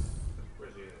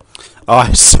 Where's he at? Oh,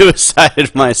 I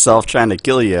suicided myself trying to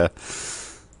kill you.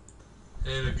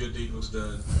 And a good deed was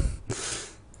done.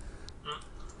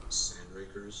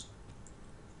 Sandrakers.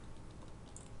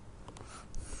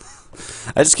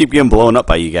 I just keep getting blown up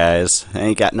by you guys. I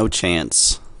ain't got no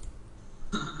chance.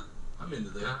 I'm into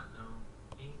that. Got no,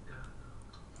 ain't got no.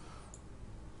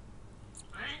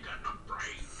 I ain't got no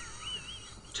brain.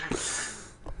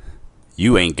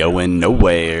 You ain't going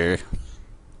nowhere.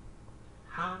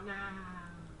 How now?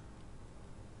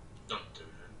 Don't do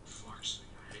that. Fuck's sake,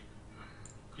 I hate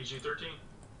PG-13.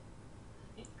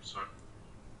 Oh, sorry.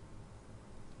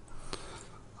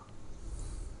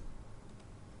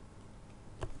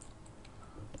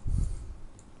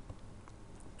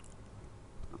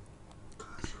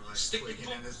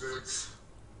 squeaking in his boots.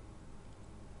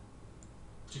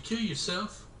 Did you kill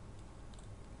yourself?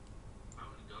 How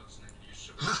in God's name do you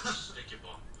survive sticky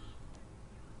bomb?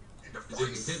 In the It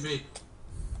didn't face. hit me.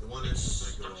 The one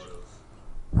instance I go out of.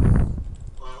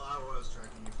 Well, I was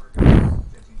tracking you for a good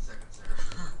 15 seconds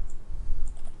there.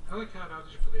 I like how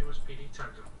did you put the MSPD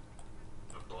tags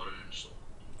on? I bought an install.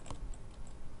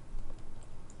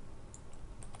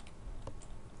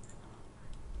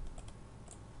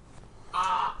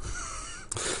 Ah!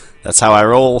 That's how I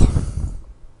roll.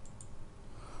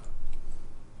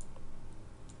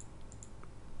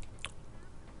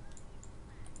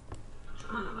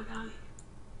 Son of a gun.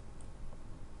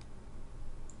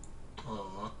 Aw.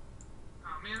 Oh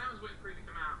man, I was waiting for you to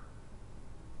come out.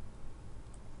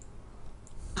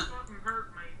 Fucking hurt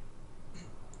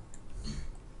me.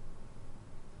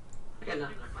 I got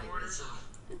nothing to fight this off.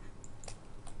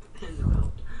 And no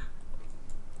help.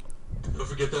 Don't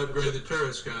forget to upgrade the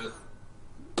turrets, guys.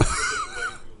 Way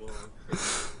too long.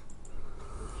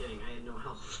 I'm kidding, I had no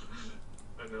health.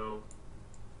 I know.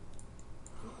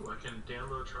 Ooh, I can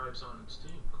download tribes on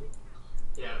Steam. Cool.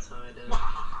 Yeah, that's how I did it.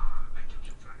 I killed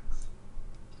you, Franks.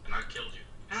 And I killed you.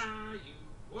 Ah, you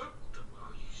what the well,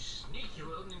 you sneaky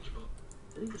little ninja bot.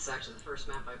 I think this is actually the first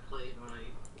map I played when I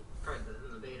tried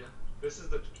in the beta. This is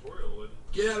the tutorial one.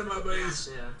 Get out of my base!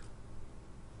 Yeah.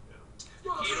 You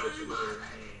know, it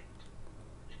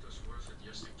was worth it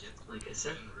just to get Like I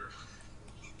said.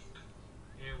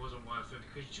 It wasn't worth it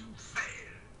because you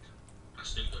failed. I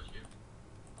still got you.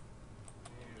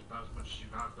 It was about as much as you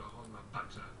have got on my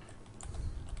backside.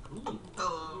 Ooh.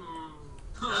 Hello.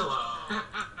 Hello.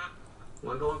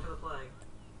 One going for the flag.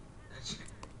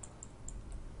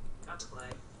 Got the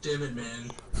flag. Damn it,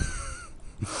 man.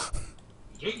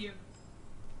 Yeah.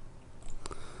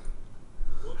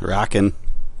 Rockin'.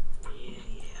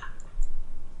 Yeah.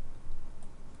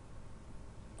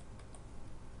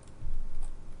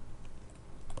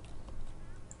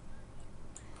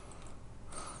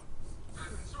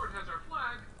 Sword has our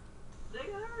flag.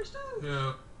 They got ours too.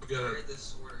 Yeah, we got a Where the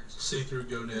swords. see-through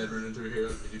gonad running through here.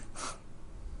 1.7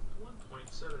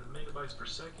 megabytes per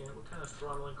second. What kind of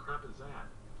throttling crap is that?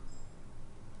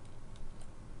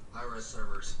 High-res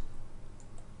servers.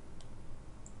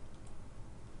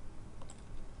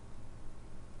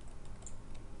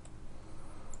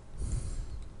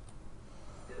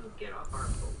 Dude, get off our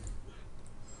boat.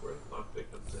 Where my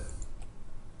victims at?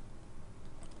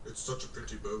 It's such a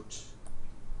pretty boat.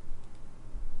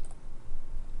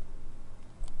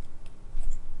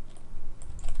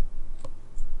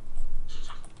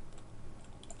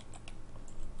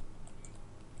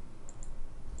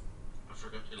 I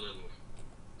forgot your little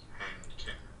hand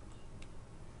camera.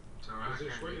 It's alright.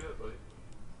 Where's where you at, buddy?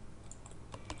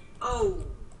 Oh!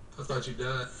 I thought you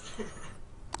died.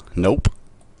 Nope.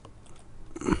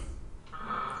 Trying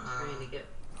to get.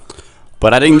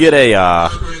 But I didn't get a,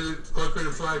 Cloaker in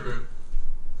the flag room.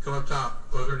 Come up top.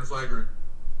 Cloaker in the flag room.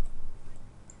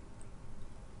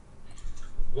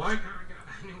 Why can't I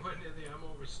get anywhere near the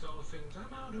ammo restore things?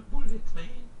 I'm out of bullets, man.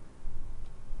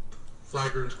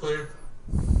 Flag room's clear.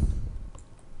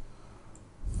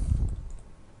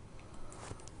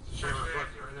 Show my flag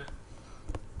in it.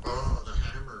 Oh, the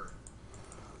hammer.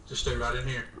 Just stay right in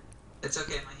here. It's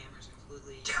okay, my hammer's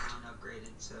completely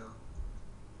upgraded, so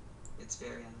it's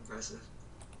very unimpressive.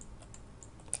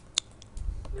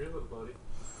 Where you look, buddy?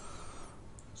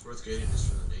 It's worth getting just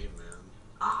for the name, man.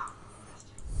 Ah!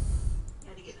 You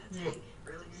had to get in that tank.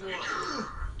 Really?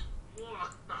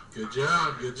 Good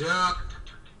job, good job.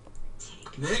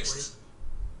 Next.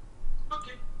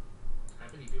 Okay. I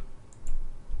believe you.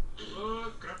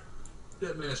 Oh, crap.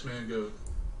 That masked man go.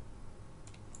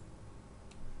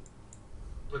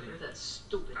 Bloody Where's that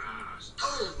stupid ah,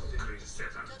 Oh! says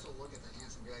I'm- Get a look at the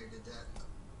handsome guy who did that.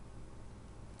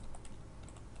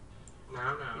 No,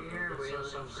 Here, that's wait,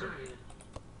 so let me silly. show you.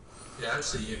 Yeah, I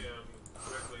see you.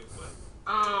 Directly in front.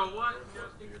 Oh, what?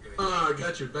 Oh, I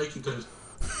got your bacon toast.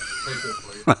 Thank you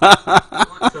for you.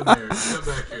 Come here. Come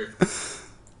back here.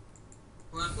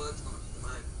 One blood's going for the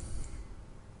flag.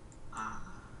 Ah.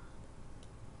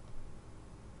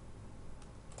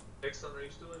 Exxon, are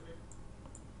you still in here?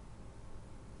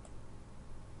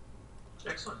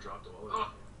 Exxon dropped all of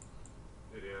Oh.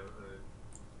 it. Yeah,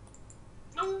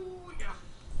 No, yeah.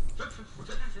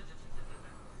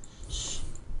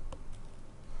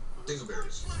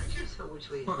 Dingleberries. So which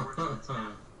way is north on this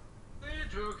map? They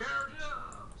took our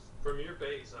jobs. from your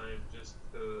base, I am just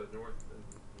to the north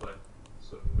and left.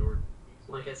 So north.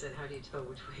 Like I said, how do you tell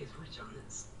which way is which on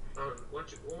this? Why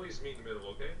don't you always meet in the middle,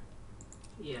 okay?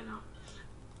 Yeah, no.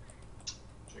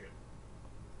 Chicken.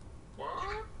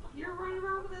 What? You're running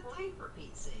around with that tank for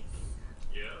Pete's sake.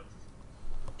 Yeah.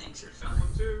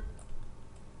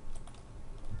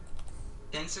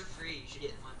 Points are free. You should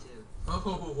get one too.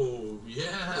 Oh,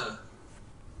 yeah.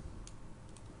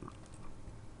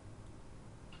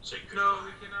 Say No, goodbye.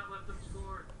 we cannot let them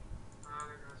score. Ah,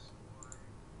 they're gonna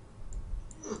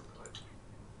score.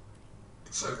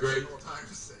 Except for Upgrade. old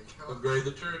time's sake. Upgrade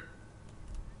the turret.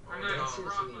 I'm Yeah, gonna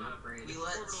seriously, drop an a upgrade. We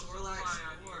let orbital Sorlac supply on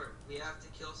score. We have to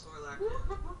kill Sorlac.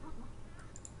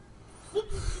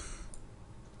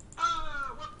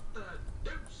 Ah, what the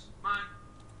deuce? Mine.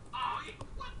 Oh, yeah,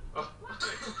 what? Oh, I am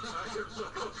so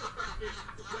sorry.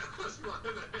 That was my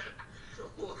bad.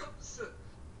 Whoops.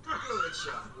 Good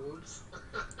shot. Whoops.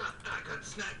 I got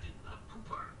snagged in the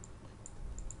pooper.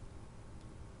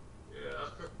 Yeah.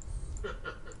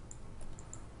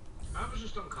 I was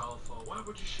just uncalled for. Why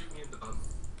would you shoot me in the bum?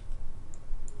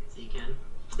 So you can.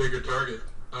 Bigger target.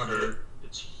 I heard.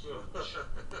 It's huge.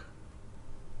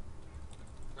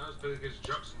 Not as big as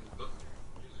Jackson's, but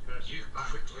Jesus Christ. You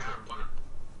quickly have one.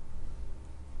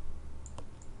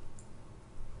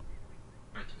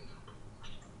 I can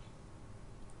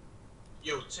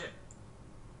Yo, Tim,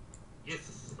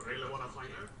 Yes. really wanna find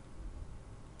out?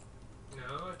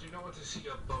 No, I do not want to see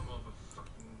a bum of a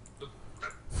fucking.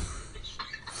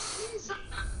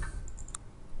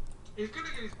 He's gonna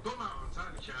get his bum out on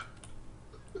Tiny Chat.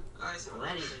 Guys, Well,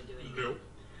 that ain't gonna do anything. Nope.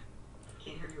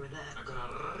 Can't hurt you with I that. got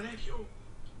a radio.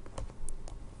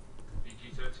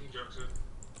 PG-13 Jackson.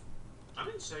 I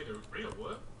didn't say the real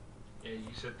word. Yeah, you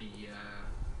said the,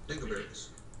 Dingleberries.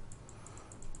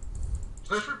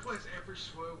 Let's replace every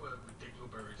swear word with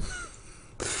dingleberries.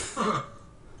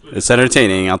 It's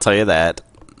entertaining, I'll tell you that.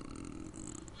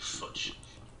 Fudge.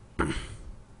 Little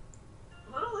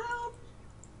help.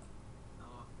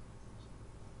 Oh,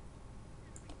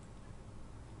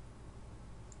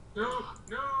 No!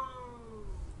 No!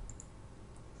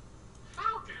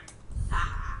 Falcon!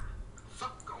 Ha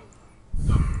Falcon!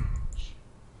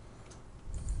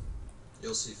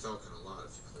 You'll see Falcon a lot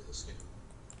if you play this game.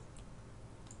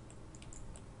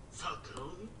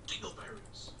 Falcon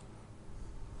Dingleberries.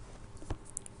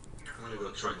 I'm gonna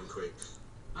go try and Quake.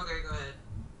 okay, go ahead.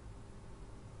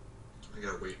 I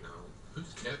gotta wait now.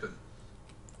 Who's capping?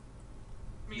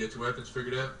 You get your weapons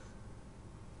figured out?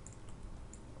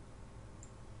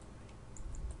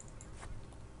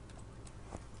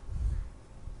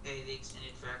 Hey, the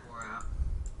extended frag war out.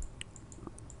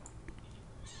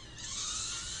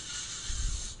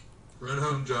 Run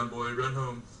home, John Boy, run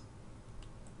home.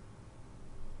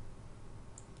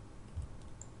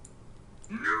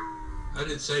 No! I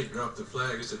didn't say drop the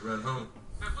flag, I said run home.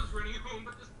 I was running home,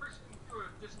 but this person threw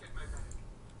a disc at my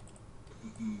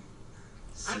back.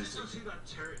 I just don't see that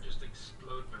turret just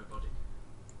explode my body.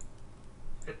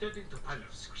 It turned into a pile of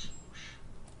squishy mush.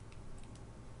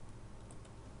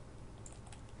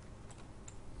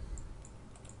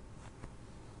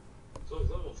 So is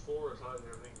level 4 as high as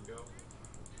everything can go?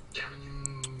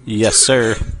 Yes,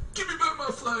 sir. Give me back my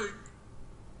flag!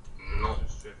 No.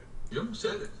 Just checking. You almost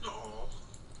said it. No.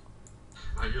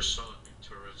 I just saw a big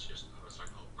turret. Just I was like,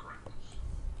 oh crap.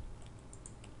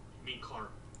 You mean carp?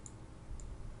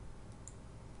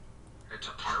 It's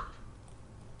a tarp.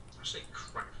 I say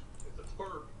crap. It's a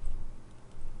twerp.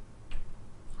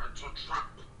 It's a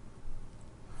trap.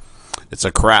 It's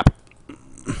a crap. I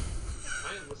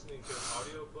am listening to an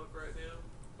audiobook right now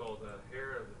called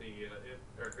Heir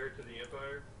to the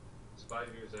Empire. It's 5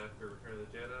 years after Return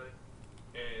of the Jedi.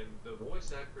 And the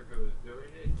voice actor who is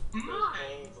doing it does all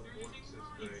Mines! the They're using voices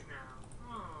mines great. now.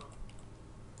 Oh.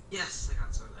 Yes, I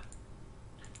got Sorlac.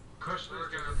 Question We're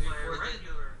is, gonna do you play think we're-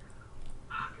 regular.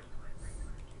 I'm gonna play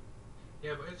regular.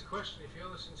 Yeah, but it's a question. If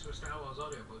you're listening to a Star Wars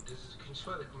audiobook, can you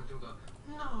swear they come through and go,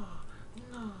 no,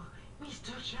 no,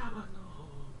 Mr. Jabba, no.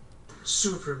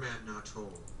 Superman not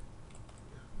home.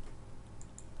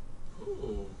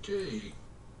 Okay.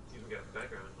 Even got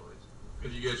background noise.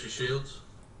 Have you got your shields?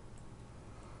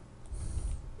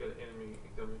 Got an enemy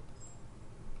coming.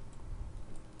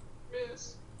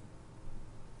 Miss.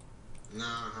 Nah,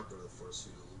 how about the force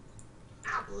field?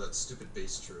 Well, that stupid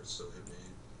base turret still hit me.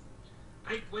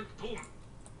 I went boom.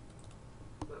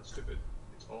 Not stupid.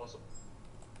 It's awesome.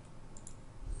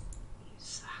 You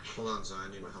suck. Hold on, Zion,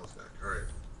 I need my health back. Alright.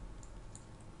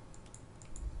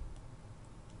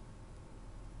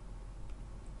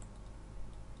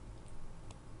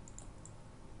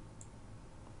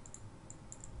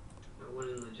 I went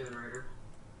in the generator.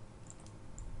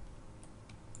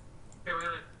 Hey,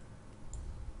 Willie.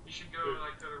 You should go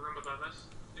like to the room above us.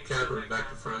 and kill Capper, that back guy.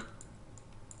 to front.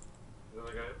 Is there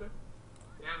a guy up there?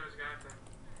 Yeah, there's a guy up there.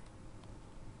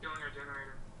 Killing our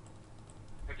generator.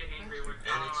 I get angry when.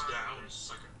 And it's I'm down, angry.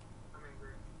 sucker. I'm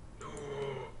angry. No.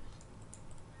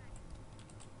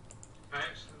 I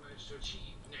actually managed to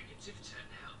achieve negative 10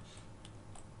 health.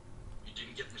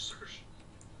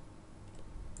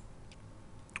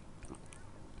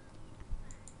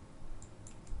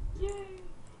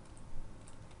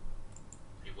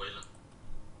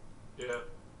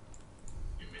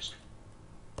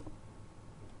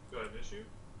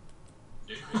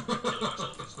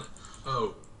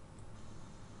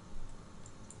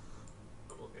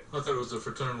 I thought it was a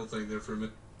fraternal thing there for a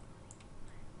minute.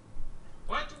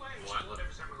 Why do I explode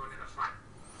every time I go in a fight?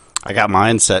 I got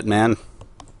mine set, man.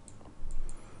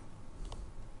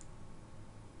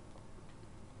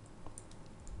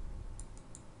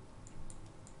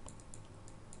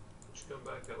 Come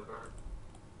back, Eldar.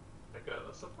 I got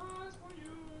a surprise for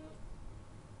you.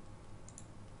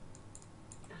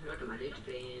 Look at my dick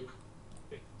band.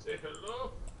 Hey, say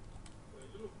hello. My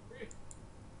little friend.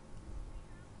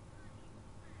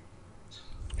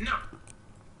 No!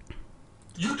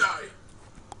 You die!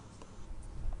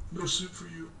 No soup for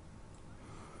you.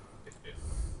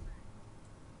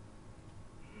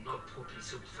 No poopy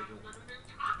soup for you.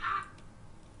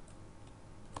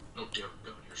 Oh dear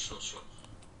God, you're so slow.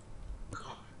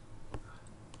 God.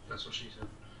 That's what she said.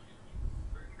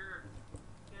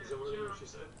 Is that what she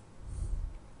said?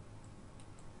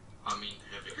 I mean,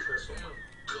 heavy. Oh my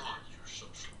God, you're so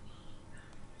slow.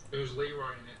 There's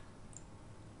Leroy in it.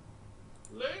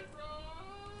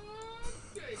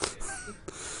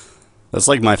 That's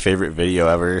like my favorite video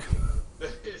ever.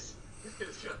 That is,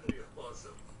 it's gotta be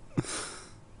awesome. Yeah,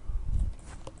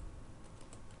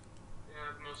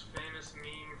 the most famous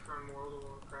meme from World of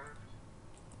Warcraft.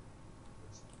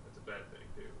 That's a bad thing,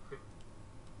 too.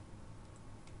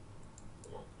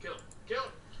 Come on, kill him. Kill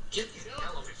him! Get the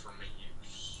hell away from me, you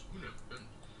son of a...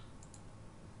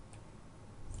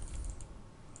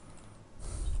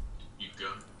 You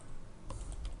gun?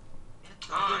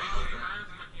 Oh,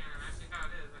 yeah, I see how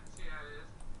it is. I can see how it is.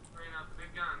 Bringing out the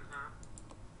big guns, huh?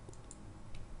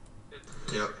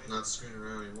 Yep, not screwing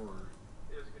around anymore.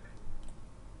 It was a good idea.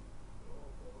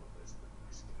 Oh, that's the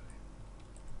nice guy.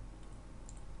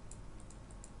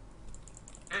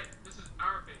 Hey, this is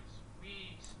our base.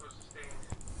 We supposed to stay in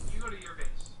it. You go to your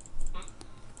base.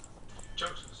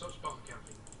 Jokes, so spawn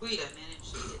camping. Sweet, I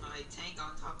managed to get my tank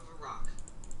on top of a rock.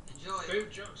 Enjoy.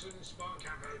 Food jokes in the spawn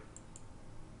campaign.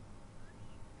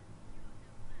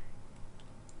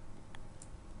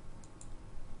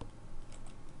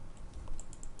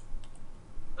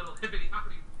 Little hippity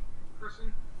hoppity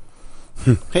person.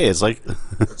 Hey, it's like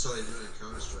That's all they do in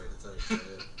Counter-Strike. I thought you said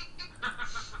it.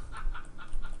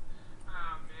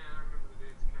 Oh man, I remember the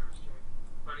days of Counter-Strike.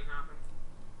 Bunny hopping.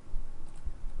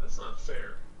 That's not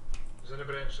fair. Does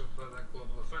anybody actually play that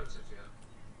Global Offensive yet?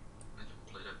 I didn't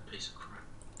play that piece of crap.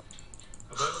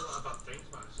 I've learned a lot about things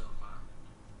myself, huh?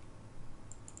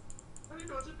 How do you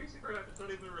know it's a piece of crap? It's not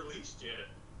even released yet.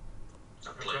 I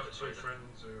I've played got it two later.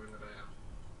 friends who are in the beta.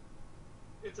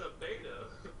 It's a beta.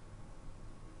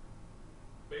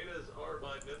 Betas are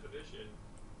by definition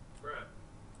crap.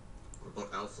 What about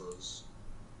alphas?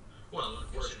 Well,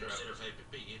 Worse because in the crap. state of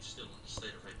APP, it's still in the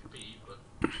state of APP, but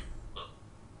well,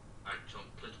 I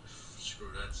completely screw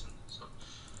that and so.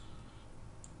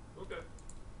 Okay.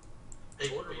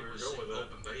 APP Wonder where you're was going with that.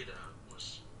 open beta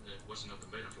it wasn't open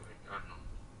beta for like I don't know.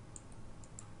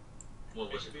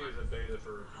 What was it? HB was in beta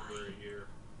for over a year.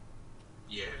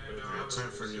 Yeah, but Yeah, now time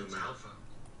for a it's new map. alpha.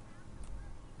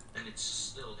 and it's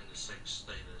still in the same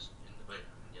state as in the beta,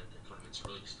 and yet they claim it's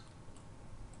released.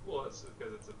 Well, that's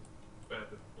because it's a bad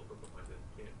developer behind it.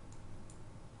 Can't.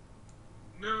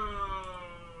 No.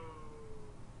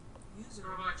 User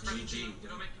Relax, GG.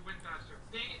 It'll make you win faster.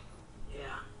 Dang it.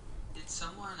 Yeah. Did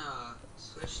someone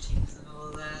switch teams in the middle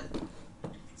of that?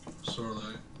 Sort of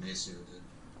like. Maceo did.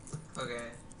 Okay.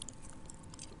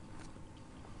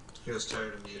 He was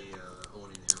tired of me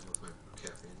owning him with my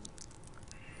caffeine.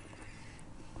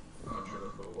 Not sure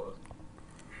if it was.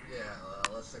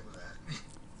 Yeah, let's stick with that.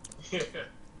 Yeah.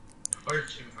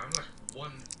 Archie, I'm like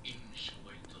 1 inch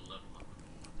away to level up.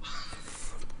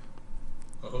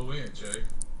 Oh, yeah, Jay.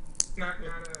 Not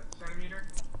a centimeter?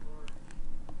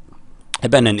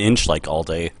 I've been an inch like all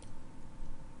day.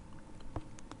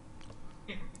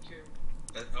 Me too.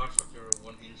 That Alpha, you're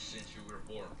 1 inch since you were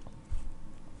born.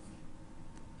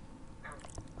 Ow.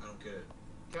 I don't get it.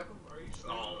 Captain, are you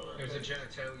sure? Oh. There's a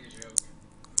genitalia joke.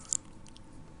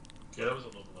 Yeah, that was a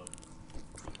low blow.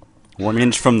 1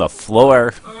 inch from the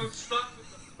floor. Oh, stop with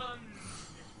the fun.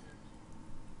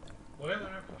 Well, then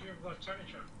how could you have left Tiny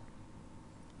Truck?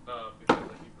 Because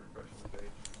I keep refreshing the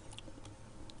page.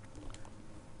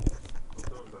 I'm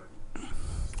going back.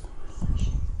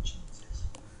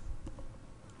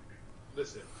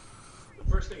 Listen, the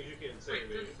first things you can say to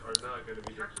me are not going to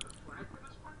be Capture the flag for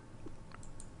this one?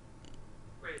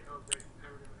 Wait, oh great, now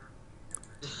we're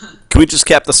doing our... Can we just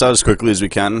cap this out as quickly as we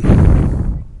can?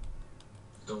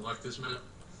 Don't like this map?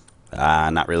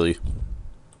 Not really.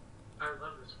 I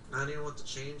love this one. Not even with the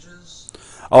changes?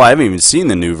 Oh, I haven't even seen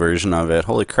the new version of it.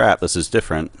 Holy crap, this is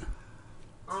different.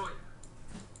 Oh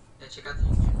Yeah, check out the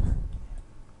new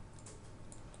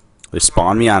They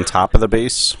spawn me on top of the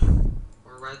base.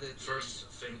 Or right Why the First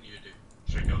thing you do,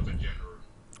 check out the general.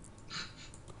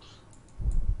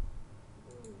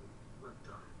 What the?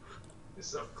 This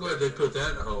is a Glad they put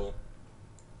that in a hole.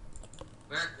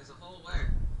 Where? There's a hole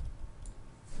where?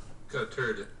 Got a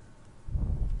turd.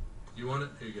 You want it?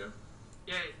 Here you go.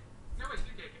 Yay. No, wait,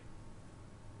 you take it.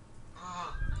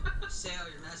 Oh, Sale,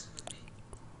 you're messing with me.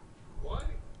 What?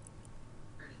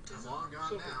 I'm long I'm gone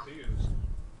so now. confused.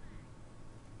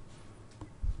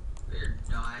 You're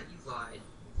not. You lied.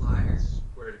 You liar.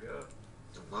 Where to go?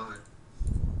 Don't lie.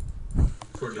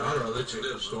 For daughter, I'll let you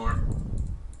live, Storm.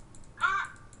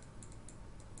 Ah!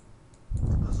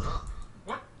 What's up?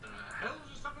 What the hell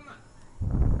just happened there?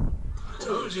 I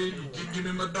told you, you didn't give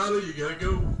me my dollar, you gotta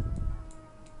go.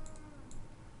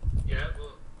 Yeah,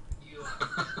 well, you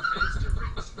Mr.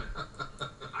 Ringsmith.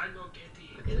 I know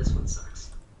Getty. Okay, this one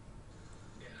sucks.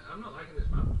 Yeah, I'm not liking this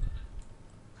map. I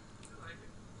like it.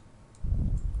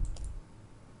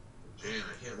 Man,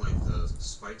 I hit like the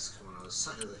spikes coming out of the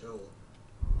side of the hill.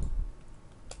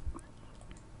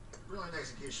 Brilliant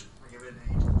execution. I give it an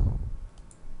 8.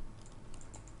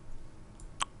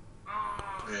 Oh, I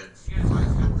had yes, 5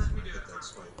 health let when me I do hit it. that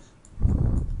spike.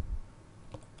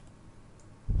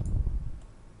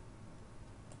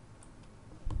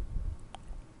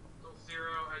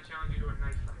 Zero, I challenge you to a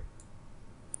knife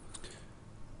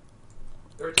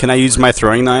fight. Can I use my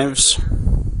throwing knives?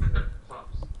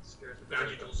 Pops. Scares the Now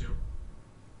you do 0.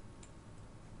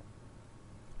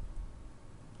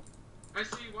 I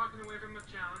see you walking away from the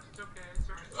challenge. It's okay. It's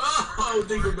alright. Oh,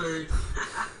 Dingleberry.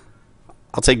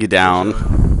 I'll take you down.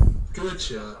 Good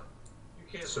shot. You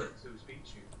can't Sir. let Zeus beat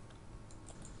you.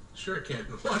 Sure can.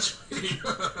 Watch me.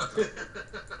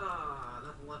 Ah,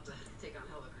 nothing left to take on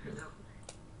Helliver now.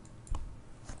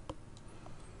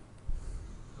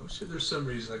 Oh shit, there's some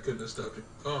reason I couldn't have stopped it.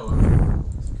 Oh,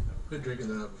 I've been drinking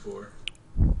that before.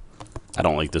 I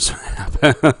don't like this one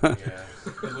happen. Yeah,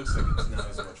 it looks like it's not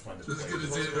as much fun to As play. good as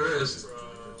the rest.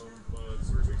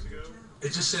 From 3 weeks ago?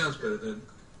 It just sounds better than,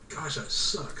 gosh, I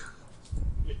suck.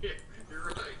 Yeah, you're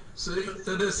right. See,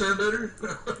 doesn't that sound better?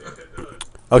 Yeah, it does.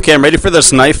 Okay, I'm ready for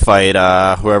this knife fight.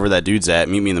 Whoever that dude's at,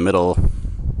 meet me in the middle. Where's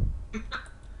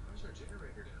our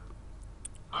generator down?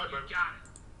 Oh, you got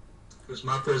it. It's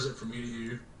my present from me to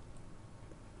you.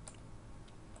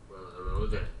 Well, hello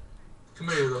there. Come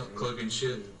here, little cloaking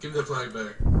shit. Give me the flag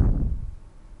back.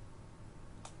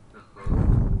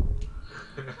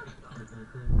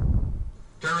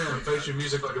 Turn around and face your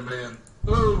music like a man.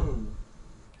 Oh!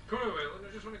 Come on, Waylon.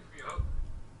 I just want to give you a hug.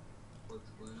 What's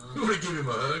going You on? want to give him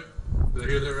a hug? Did I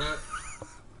hear that right?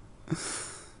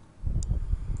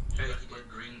 Hey, my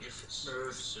green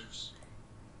officers.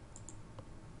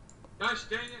 Gosh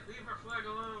dang it, leave our flag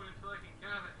alone until I can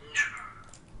count it. Never.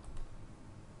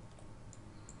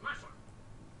 My flag.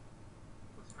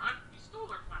 What's not? You stole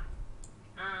our flag.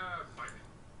 Fight me.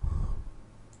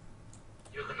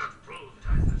 You cannot prove that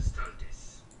I have done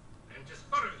this. I'm just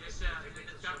following this, I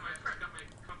got my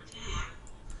company.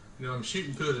 You know, I'm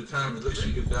shooting 2 at a time. At least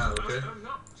you could die, okay? I'm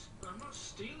not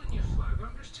stealing your flag.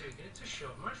 I'm just taking it to show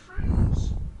my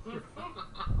friends.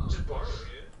 Just borrowing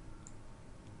it.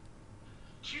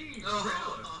 Jeez, Oh,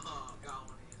 really? got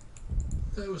one of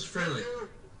you. That was friendly.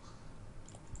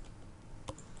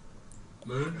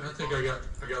 Moon, I think I got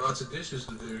lots of dishes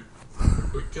to do.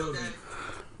 Quit killing me.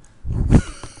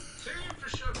 Same for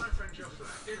sure my friend Joe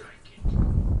Flag. They like it.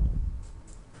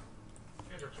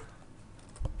 Hey, Joe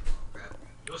Flag.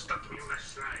 You stuck me in my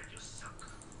slide, you suck.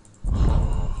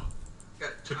 Oh,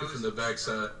 Got, took I it from was the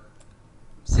backside.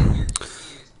 sitting here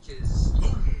confused because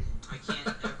I can't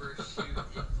ever shoot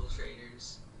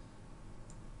infiltrators.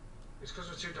 It's because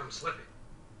we're too damn slippy.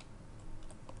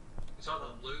 It's all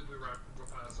the lube we wrap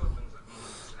ourselves in that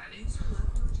sliding. User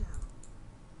left your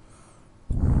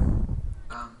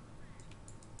channel.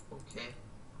 Okay.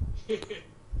 That's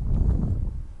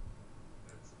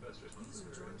the best response User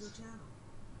there joined your is. channel.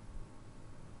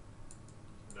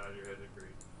 Nod your head and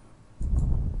agree.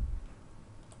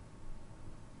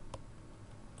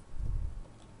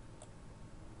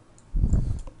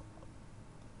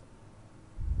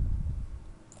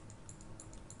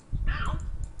 Ow!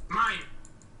 Mine!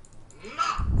 No!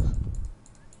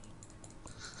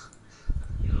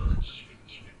 You evil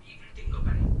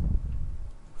dingleberry.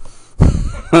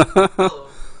 Hello.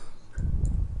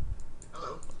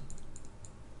 Hello.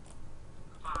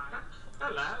 Hi.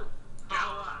 Hello. How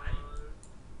are you?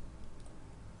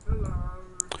 Hello.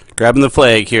 Grabbing the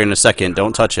flag here in a second.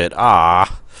 Don't touch it.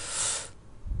 Ah.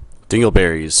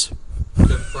 Dingleberries. Got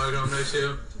the flag on there,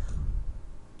 too?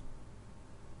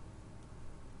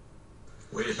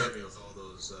 Way to hit me with all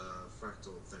those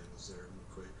fractal things there real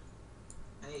quick.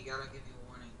 Hey, gotta give you a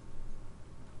warning.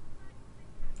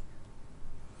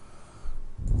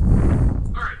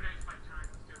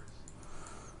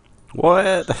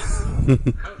 What? Okay, knife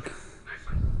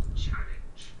fight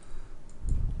challenge.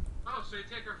 Oh, so you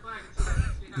take our flag and see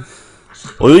how it is.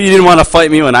 Well, you didn't want to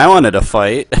fight me when I wanted to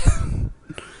fight. It's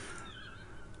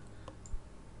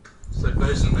like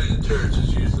basically making turrets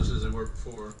as useless as they were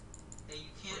before. Hey,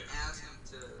 you can't ask him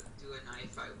to do a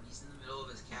knife fight when he's in the middle of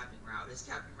his capping route. His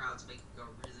capping routes make him go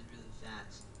really, really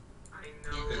fast. I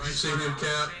know. Have you seen him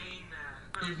cap?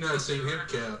 You've not seen him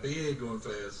cap. He ain't going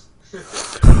fast.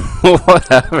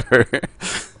 Whatever.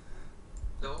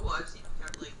 No, I've seen him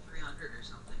cap like 300 or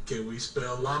something. Can we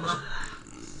spell llama?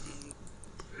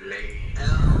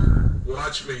 L.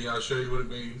 Watch me, I'll show you what it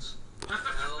means. L.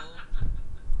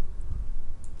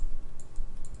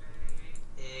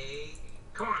 A.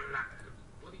 Come on,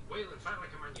 bloody Waylon, fight like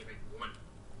a man, you big woman.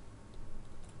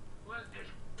 What?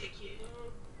 Take you.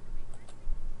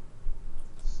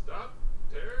 Stop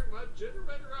tearing my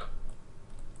generator up.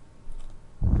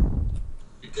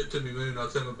 You get to me, Moon, I'll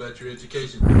tell him about your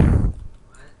education. What?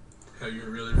 How you're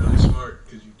really, really smart,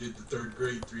 because you did the 3rd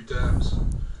grade 3 times.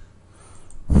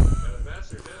 Got a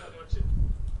master now, don't you?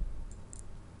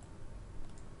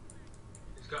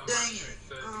 He's got a Dang master it! at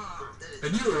 30. Oh, that is.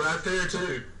 And you were right there,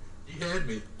 too. You had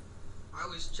me. I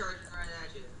was charging right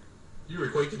at you. You were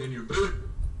quaking in your boot.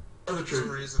 Other For some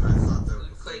truth. reason, I thought that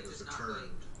Moonquake was does a not turn.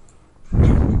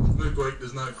 Moonquake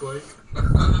does not quake. No,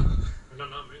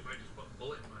 Moonquake just put a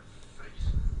bullet in my face.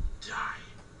 Die.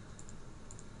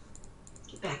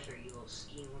 Get back here, you little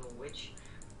scheme little witch.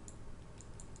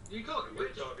 You call it a What are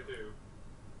witch? you talking to?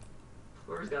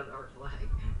 Whoever's got our flag.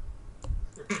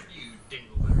 You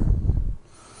dingleberry.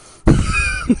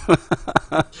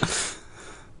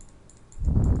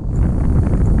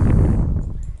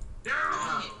 No!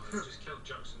 I just killed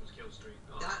Jackson's kill streak.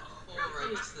 Oh. That hole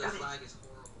right next to the flag is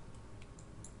horrible.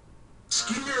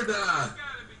 Skier die!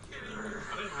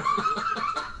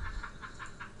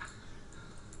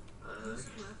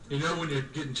 You know when you're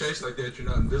getting chased like that, you're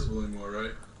not invisible anymore,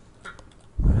 right?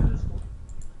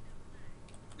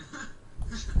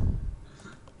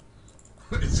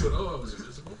 It's what? Oh, I was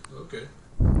invisible? Okay.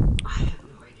 I have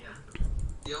no idea.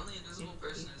 The only invisible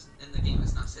person is in the game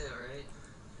is Naseo, right?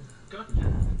 God.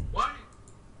 Why?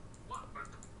 What?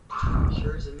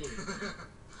 Sure isn't me.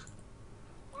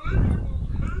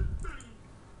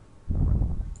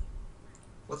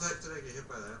 What the heck did I get hit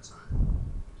by that time?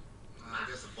 I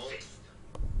guess a bolt.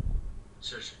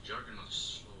 Seriously,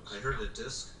 Juggernaut's slow as I heard hell. a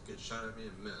disc get shot at me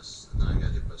and miss, and then I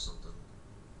got hit by something.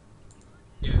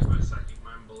 Yeah, it's my psychic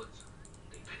mind bullets.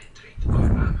 They penetrate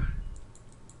our armor.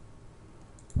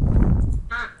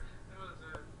 Ah, that was a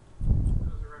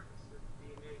reference to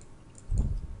D&D.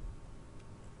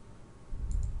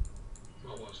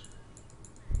 What was?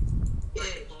 Yeah,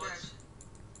 bullets. extraction.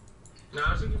 No, I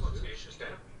was thinking about Tenacious D.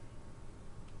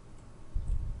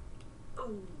 Oh.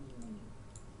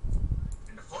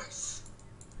 In the voice.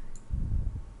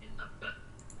 In the butt.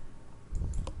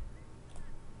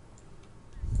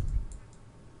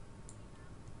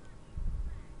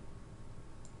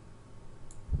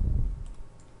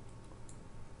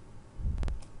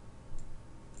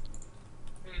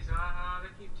 Hey, Zaha, they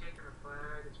keep taking our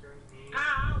flag. It's very mean.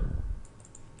 Ow!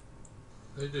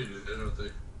 They do that, don't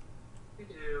they? They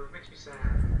do. It makes me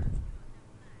sad.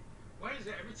 Why is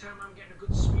it every time I'm getting a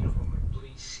good speed up on my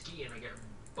bloody ski and I get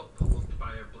butt pulled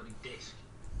by a bloody disc?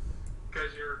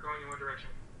 Because you're going in one direction.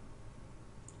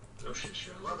 No shit,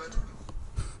 sure. Love it.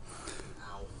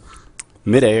 Ow.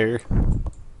 Midair. I'm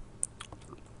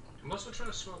also trying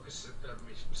to smoke a cigarette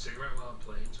while I'm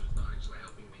playing, so it's not actually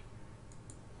helping me.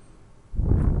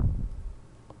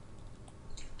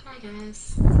 Hi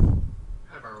guys.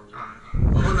 Have our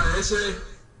Oh, no, essay?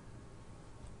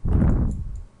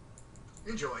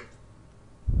 Enjoy.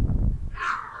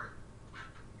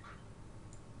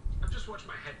 I've just watched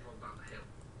my head roll down the hill.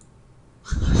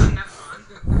 Isn't that fun?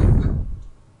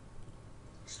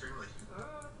 Extremely.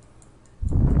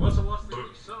 What's the last thing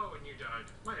you saw when you died?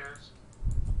 My ass.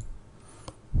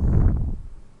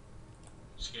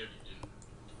 Scared you,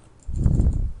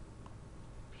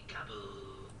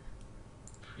 Peekaboo.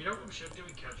 You know what we should do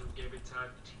in casual gaming time?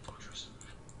 Team Fortress.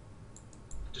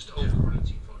 Just overrun a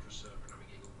Team Fortress server and have a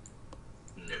giggle.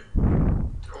 No.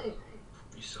 Oh,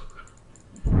 you so clever.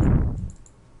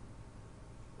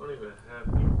 I don't even have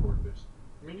any quarters.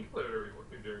 I mean, you can play whatever you want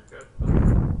to do during cat.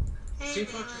 Hey Team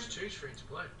man. Fortress 2 is free to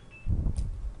play.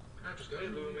 I just got Hey,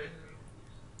 it. Lou, man.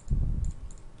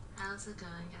 How's it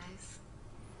going, guys?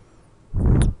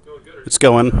 Going good. Are It's you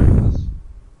going. playing with us?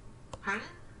 Pardon?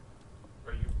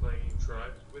 Are you playing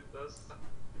Tribes with us?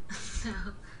 No.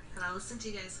 But I'll listen to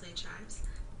you guys play Tribes.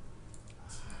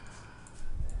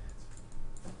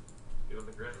 Get on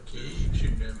the ground, Zeus. Keep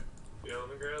shooting at me. Get on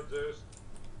the ground, Zeus.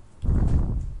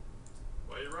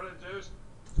 you running, Zeus?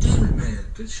 Damn it, man.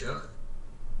 Good shot.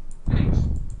 Thanks. He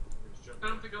was I jumping.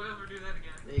 don't think I'll ever do that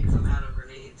again. Because I'm out of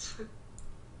grenades.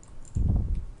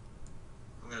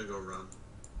 I'm gonna go run.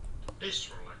 This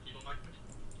for like you don't like me.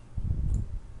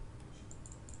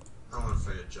 I want to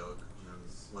fight a jug. I'm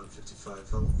 155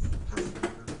 health. Half a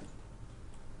minute.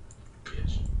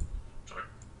 Yes. Sorry.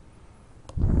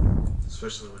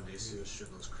 Especially when AC was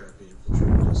shooting those crappy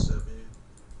infiltrators at me.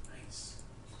 Nice.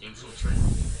 Infiltrate.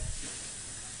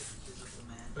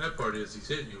 Bad part is he's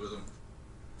hitting you with them.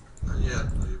 Not yet,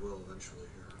 but he will eventually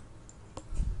here.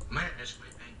 May I ask why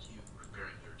aren't you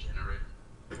repairing your generator?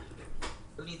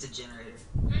 Who needs a generator?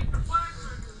 Take the flag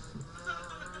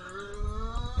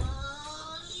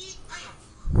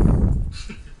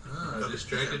Ah, I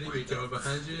distracted him. He came up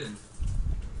behind you and.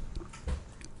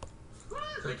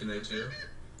 Thank you, Natio.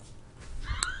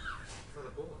 For the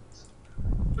bullets.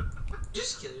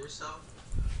 Just kill yourself.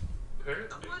 Apparently.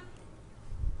 Someone?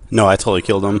 No, I totally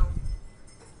killed him.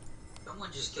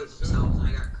 Someone just killed themselves and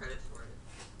I got credit for it.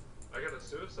 I got a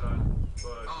suicide,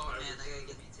 but Oh I man, that guy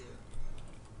get me too.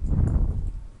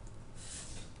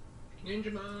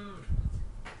 Ninja mode.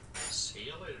 See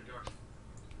you later, Josh.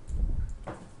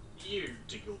 You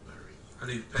Dingleberry. I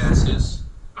need passes.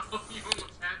 Oh, you almost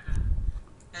had that.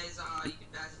 Guys, you can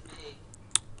pass me.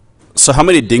 So how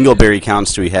many Dingleberry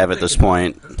counts do we have at this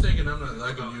point? I'm thinking I'm not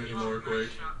liking you anymore, Quake.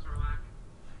 Shots are lacking.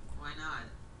 Why not?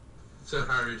 It's that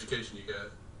higher education you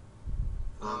got.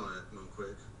 I'm at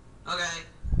Moonquake. Okay.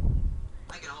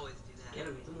 I can always do that. Get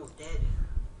him, he's almost dead.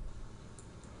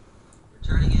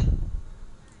 Returning it.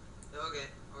 Okay,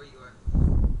 or you are.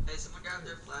 Hey, someone grab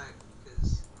their flag,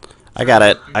 because... I got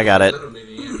it. I got it. Little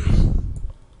mini Andrews. Yes,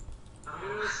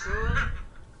 sir.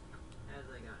 As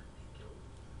I got killed.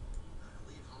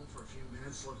 Leave home for a few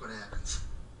minutes, look what happens.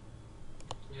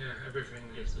 Yeah, everything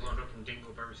gets blown up and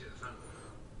dingleberries at the front.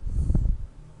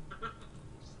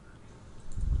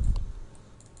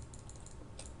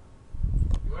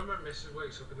 Remember Mrs.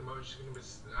 wakes up in the morning, she's going to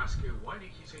ask you, why did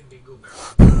you say dingleberry?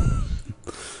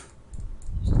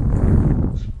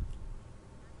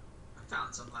 I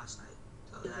found some last night.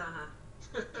 So that...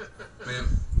 Man,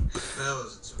 That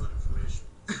was too much information.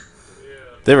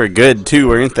 Yeah. They were good too,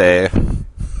 weren't they? No, I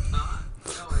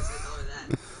said no to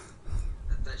that.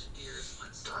 That should be your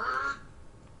response.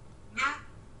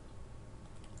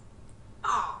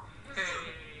 Oh,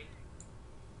 hey.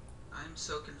 I'm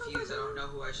so confused, I don't know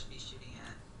who I should be shooting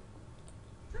at.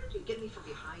 Where did you get me from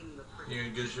behind the freaking... you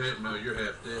in good shape? No, you're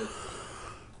half dead.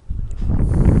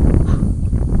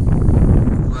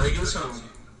 Flag is home.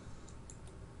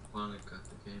 Finally got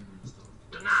the game installed.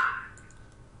 Deny.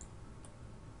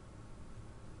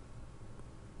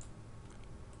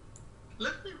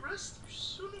 Let me rest, you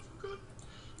son of a gun.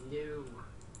 No.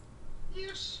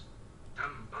 Yes.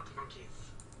 Dumb butt monkeys.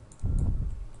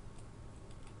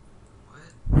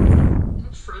 What? I'm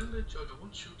not friendly, Jug. I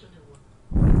won't shoot anyone.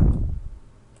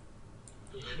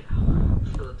 Yeah.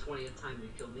 For the 20th time you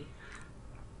killed me.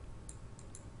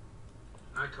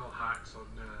 I call hacks on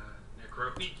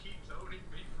Necro. He keeps owning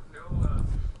me for no,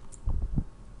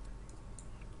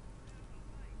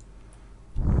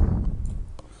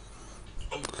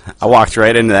 I walked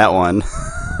right into that one.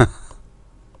 That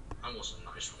was a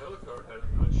nice one. Helicard had a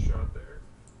nice shot there.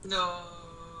 No.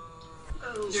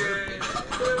 Oh,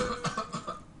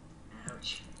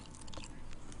 Ouch.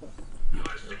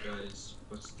 So guys,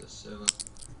 what's the server?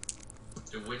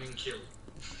 The winning kill.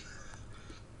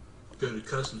 Go to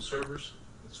custom servers.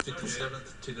 It's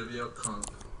 57th TWL comp.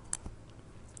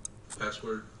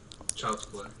 Password child's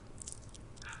play.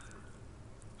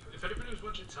 If anybody was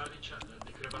watching Tiny Chat, then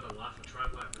they could have had a laugh and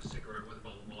tried lighting a cigarette with a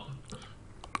bottle of water.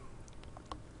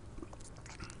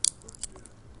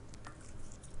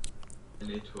 And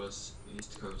it was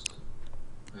East Coast,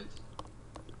 right?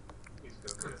 He's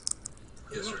good.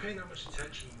 You're Yes, not sir. paying that much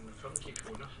attention and the phone keeps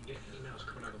going off and getting emails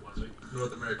coming out of the wazoo.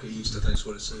 North America East, I think's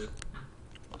what it said.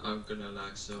 I'm gonna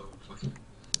lag so fucking.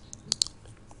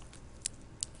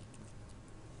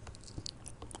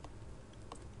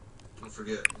 Don't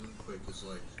forget, Moonquake is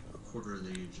like a quarter of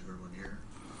the age of everyone here.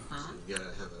 So you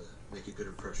gotta make a good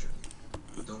impression.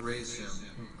 Don't raise him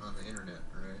on the internet,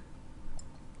 alright?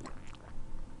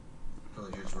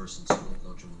 Probably hears worse than school,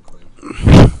 don't you,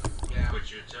 Moonquake? Yeah. But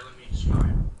you're telling me it's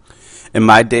fine. In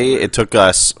my day, it took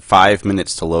us 5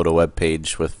 minutes to load a web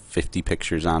page with 50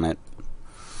 pictures on it.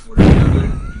 What do you do?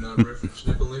 Do not reference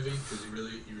Nickel Livy because he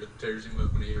really tears him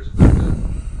up when he hears about that.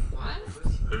 what?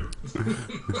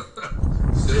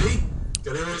 See?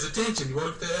 Got everyone's attention. You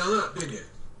woke the hell up, didn't you?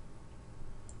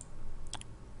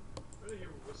 Hey,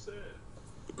 what's that?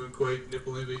 Moonquake,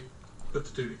 Nipple Envy. Put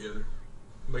the two together.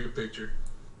 Make a picture.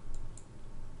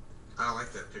 I don't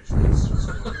like that picture. It's just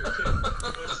I don't know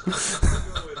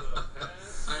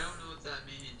what that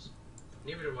means.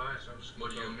 Neither do I, so I'm just What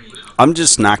do you mean? I'm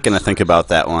just not gonna think about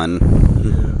that one.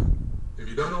 Yeah. If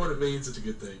you don't know what it means, it's a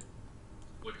good thing.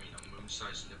 What do you mean, a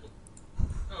moon-sized nipple?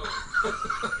 Oh,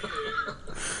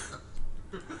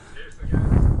 here. There's the guy.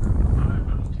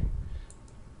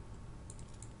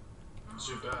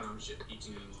 Too bad I'm just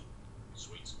eating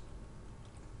sweets.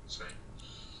 Same.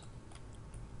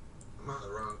 I'm on the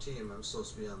wrong team. I'm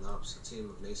supposed to be on the opposite team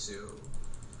of Nacio.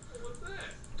 What's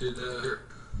that? Did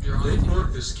You're on they the team.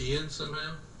 work the skiing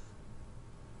somehow?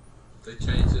 They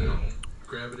changed it on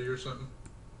gravity or something?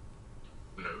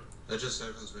 No. That just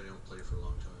happens when you don't play for a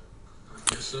long time. I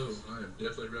guess so. I am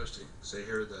definitely rusty. So I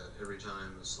hear that every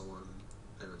time someone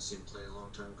I haven't seen play in a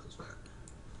long time comes back.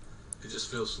 It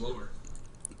just feels slower.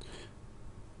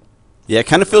 Yeah, it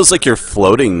kind of feels like you're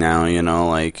floating now, you know,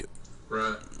 like...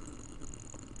 Right.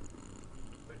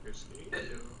 Like you're skiing?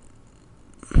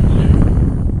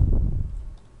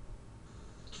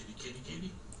 Kitty, kitty,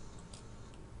 kitty.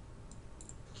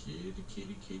 Kitty,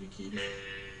 kitty, kitty, kitty.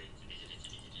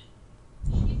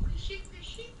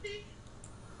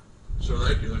 So,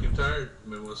 like, you're looking tired.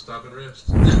 You may want to stop and rest.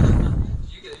 Did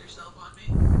you get yourself on me?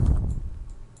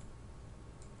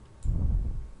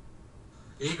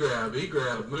 E-grab,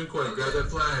 Moonquake, grab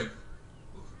that flag.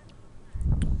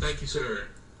 Thank you, sir.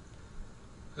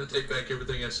 I take back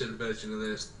everything I said about you in the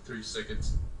last 3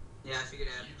 seconds. Yeah, I figured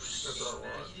I'd That's a lot.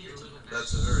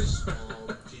 That's a very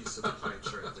small piece of the pie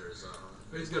chart there, Zaha.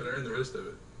 He's got to earn the rest of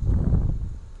it.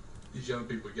 These young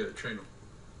people, you got to train them.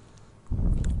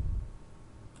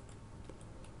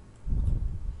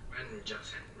 Run,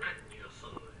 Johnson, run, you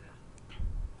fool.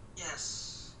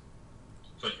 Yes.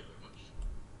 Thank you very much.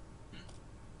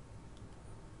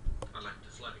 I like the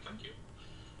flag, thank you.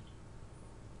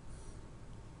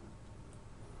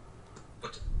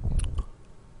 What?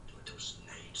 What those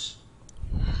nades?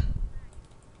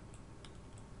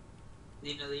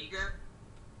 Need another e-grab?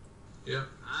 Yeah.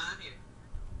 I'm here.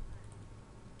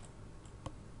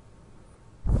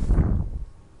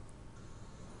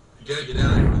 You gotta get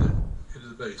out of here with it. Head to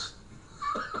the base.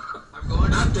 I'm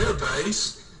going Not their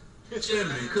base. It's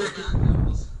enemy cricket.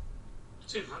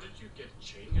 Tim, how did you get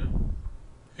chain gun?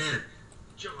 Here.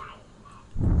 Juggernaut.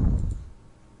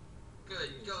 Good,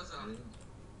 go on.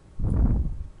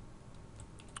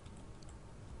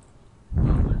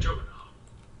 The Juggernaut.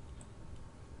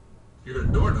 You're a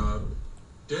doorknob.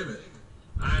 Damn it.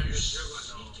 I'm your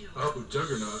Juggernaut. Oh,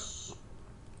 Juggernaut.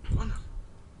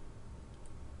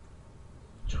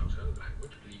 Johnson,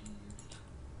 language, please.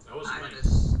 That was I'm mine. a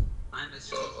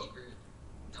sneaky bird.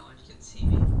 No one can see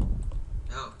me.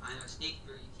 No, I'm a sneaky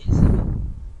bird. You can't see me.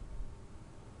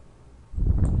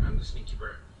 I'm the sneaky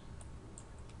bird.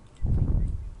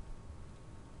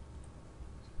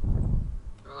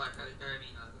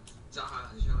 Zaha,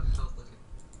 how's your health looking?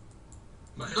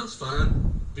 My health's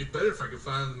fine. Be better if I could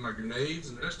find my grenades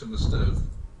and the rest of my stuff.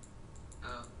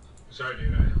 Oh. Sorry,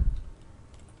 dude. I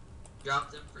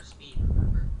Drop them for speed,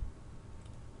 remember?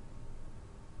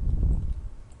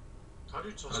 How do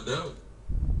you toss I don't.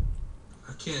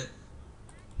 I can't.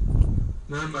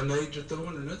 None of my nades are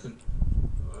throwing or nothing.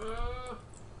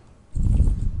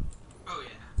 Oh, yeah.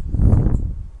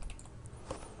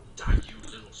 Die, you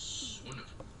little swinner.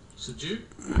 So, Juke,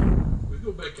 we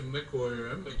go back in MechWarrior.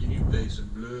 I'm making you pay some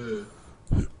blood.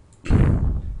 I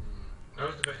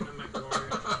was debating on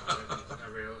MechWarrior. I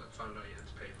found out you had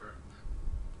to pay for it.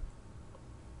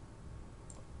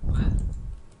 What?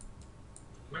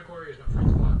 MechWarrior is not free to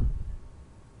play.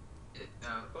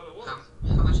 How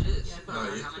much it is? Yeah,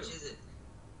 how much is it?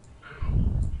 I don't know.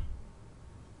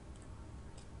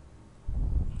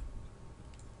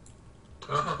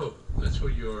 Oh, that's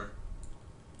where you are.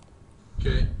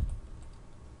 Okay.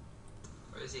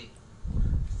 Where is he?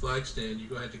 Flag stand. You're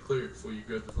going to have to clear it before you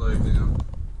grab the flag down.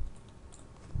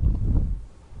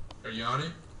 Are you on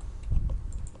it?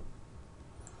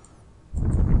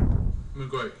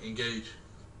 Moonquake, engage.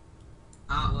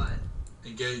 What?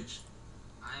 Engage.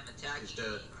 I am attacking. He's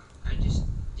dead. I just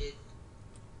did.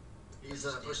 He's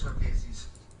pushing up daisies.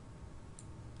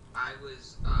 I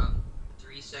was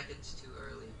 3 seconds too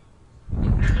early.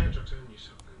 Johnson, you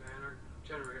something, man. Our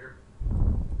generator.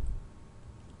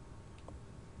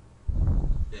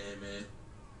 Damn it.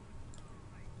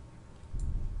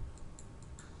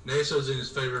 Naso's in his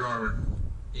favorite armor.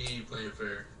 He ain't playing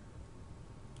fair.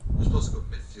 You're supposed to go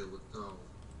midfield with no.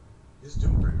 He's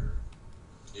Doombringer.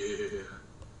 Yeah.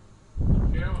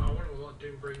 You know, I wonder what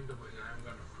Doombring the win. I haven't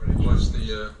got enough credit. Watch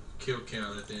the kill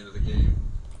count at the end of the game.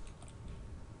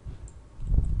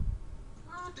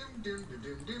 Doom doom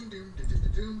doom doom doom doom doom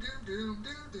doom doom doom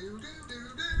doom doom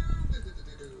doom doom.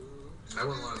 I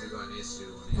wouldn't want to be going ace 2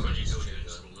 But when you he's don't chain get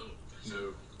gun. so low.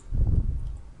 No.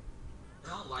 I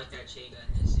don't like that chain gun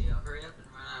this year. Hurry up and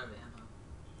run out of ammo.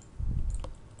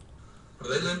 Are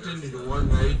they limiting you to one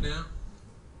raid now?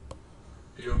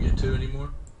 You don't get two anymore?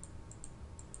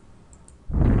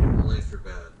 Only if you're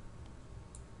bad.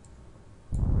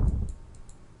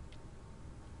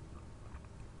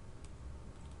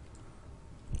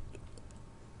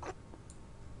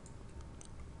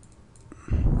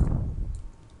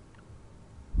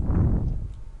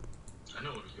 I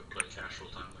know we could play casual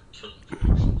time like killing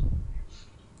dwarves.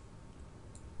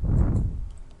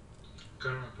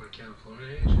 Going around by California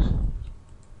ages.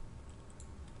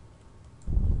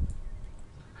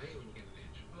 I hate when you get an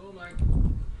itch. Oh my.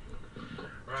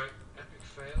 Right, epic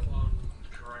fail on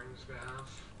Kerrang's behalf.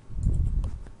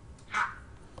 Ha!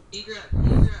 E-grab,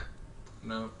 E-grab.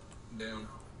 No. Down.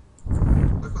 How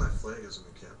come that flag hasn't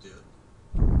been capped yet?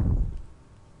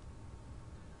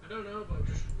 I don't know, but I've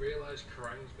just realised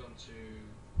Kerrang's gone to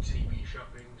TV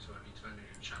shopping, so I need to find a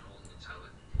new channel and tell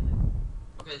it.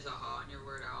 Okay, Zaha, on your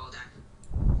word, I'll attack.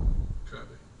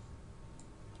 Copy.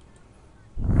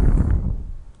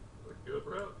 Good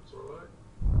route, that's all right.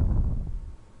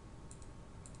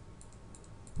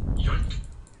 Yoink.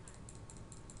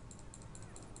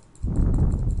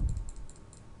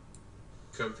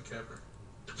 Cover the capper.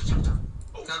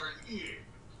 Oh, Cover. yeah.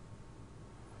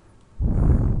 I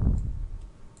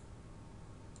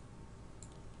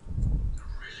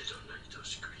really don't like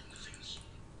those green things.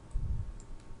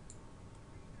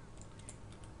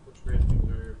 Which red things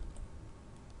are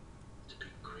The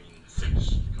big green things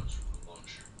that comes from the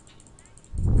launcher.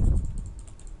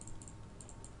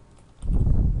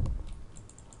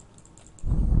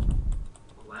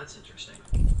 Well, that's interesting.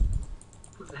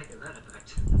 What the heck is that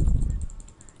effect?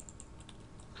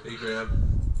 Hey, grab.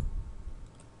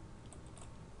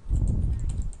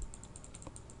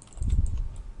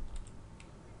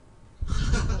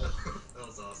 That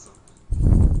was awesome.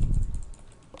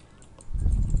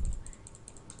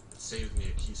 It saved me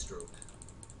a keystroke.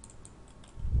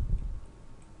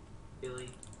 Really?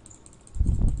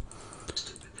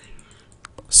 Stupid thing.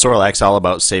 Sorlax all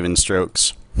about saving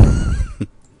strokes.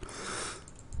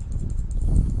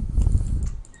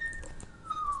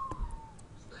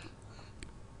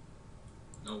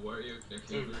 No, Wario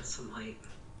connecting Damn, with that's some light.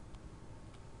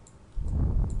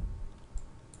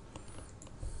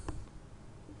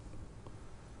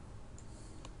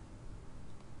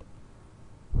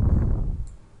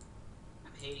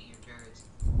 I'm hating your turrets.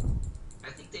 I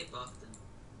think they buffed them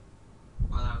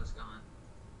while I was gone.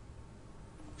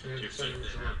 And Do you so think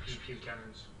it's they like have- PP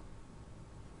cannons.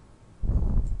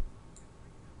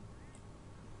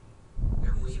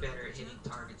 They're way better at hitting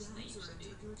targets than they used to be.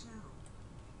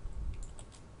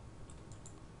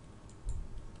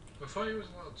 I thought he was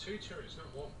allowed 2 turrets,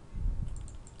 not 1.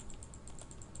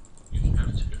 You can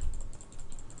have two.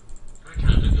 I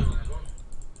can't do that one.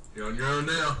 You're on your own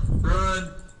now.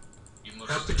 Run! You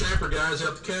must. Help the capper, guys.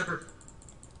 Help the capper.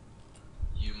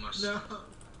 You must. No.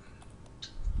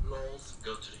 Lols.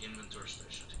 Go to the inventory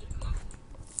station to get another one.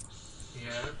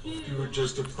 Yeah. You were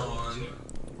just a pawn.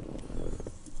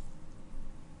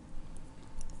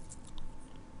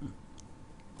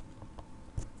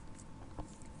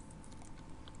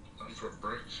 Time for a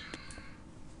break.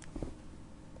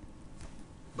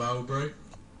 Bible break.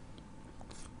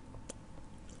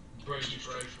 Breaking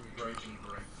break from breaking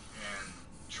break and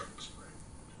trunks break.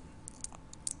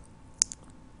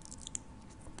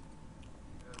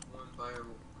 I have one bio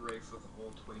break for the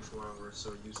whole 24 hours,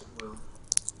 so use it well.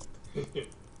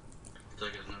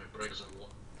 Take as many breaks as I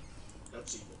want.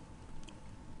 That's evil.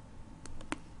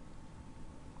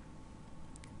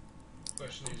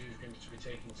 Question is who's going to be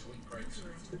taking sleep breaks.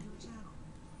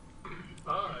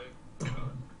 Hi.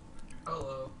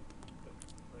 Hello.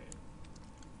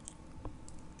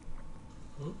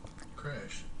 Oh,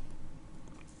 crash.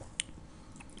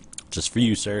 Just for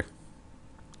you, sir.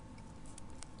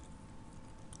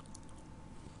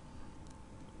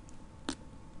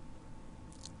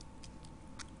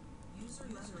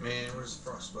 Man, where's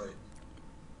Frostbite?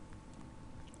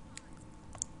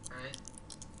 Alright?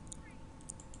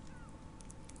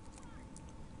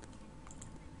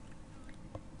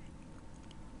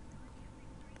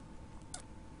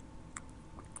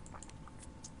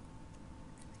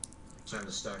 Time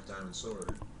to stack Diamond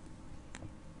Sword.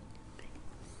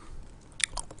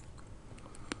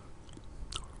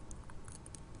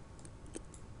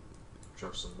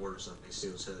 Drop some words on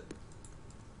Macio's head.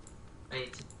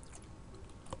 Wait.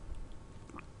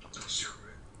 Screw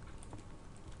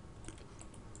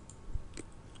it.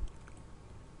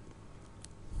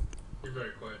 You're very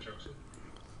quiet, Jackson.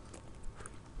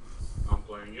 I'm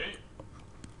playing game.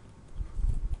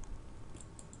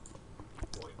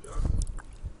 Point Johnson.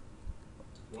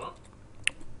 What?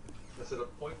 I said a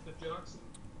point to Johnson.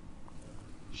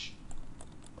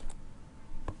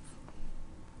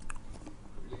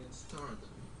 We're getting started.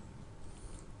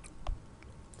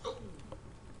 Oh!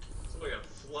 Somebody got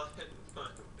flattened by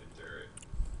the turret.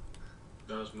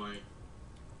 That was my.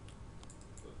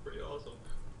 That's pretty awesome.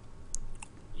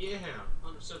 Yeah,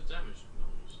 100% damage.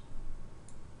 Nice.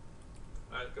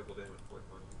 I had a couple damage points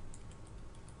on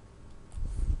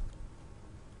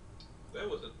you. That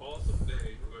was an awesome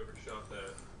day, whoever shot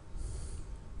that.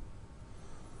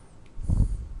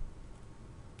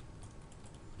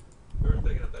 Whoever's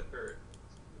taking out that turret,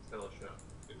 it's hella shot.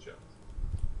 Good shot.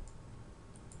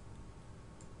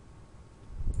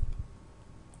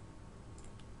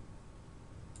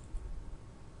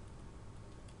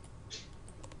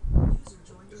 User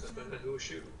joined This your has been channel. a who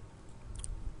shoot.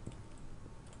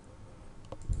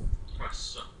 My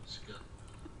son's good.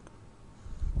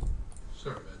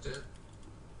 Sorry about that.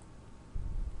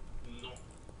 No.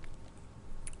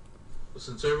 Well,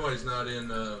 since everybody's not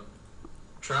in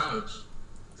tribes,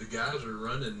 the guys are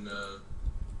running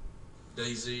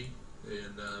DayZ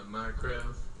and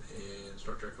Minecraft and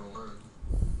Star Trek Online.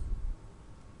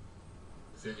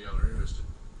 If any of y'all are interested,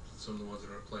 some of the ones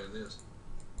that aren't playing this.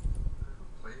 I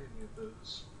don't play any of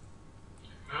those.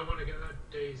 I want to get that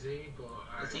DayZ, but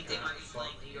I think they might be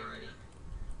playing League already.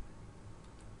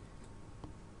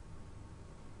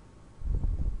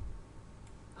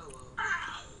 Hello.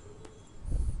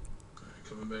 Alright,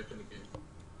 coming back in the game.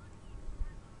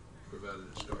 Provided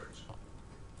it starts.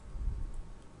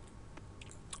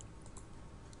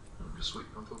 I'm just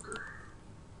waiting on poker.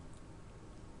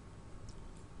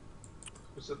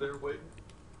 Who said they were waiting?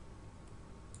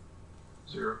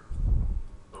 0.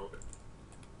 Oh, okay.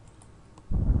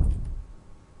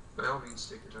 By all means,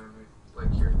 take your time. I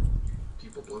like hearing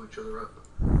people blow each other up.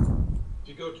 If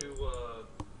you go to, you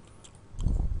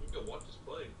can go watch us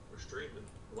play. We're streaming.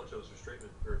 A bunch of us are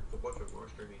streaming. Or a bunch of them are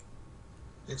streaming.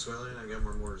 Thanks, William. I got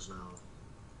more mortars now.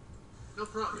 No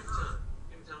problem.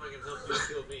 Anytime I can help you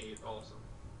kill me, it's awesome.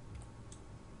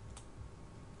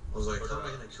 I was like, how am I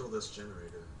gonna kill this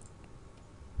generator?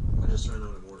 I just ran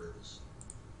out of mortars.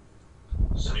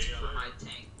 That's for my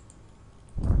tank.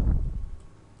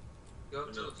 Go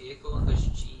up to a vehicle and push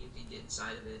G if you get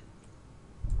inside of it.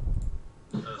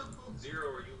 Zero,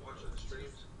 are you watching the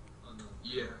streams? Oh no.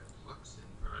 Yeah. Fuck's sake.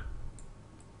 Alright.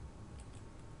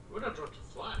 We're not dropped a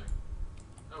flag.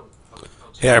 Oh,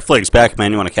 I'll Hey, our flag's back,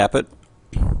 man. You want to cap it?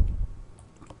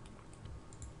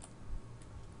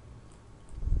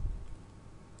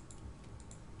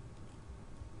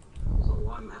 There's a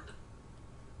lot of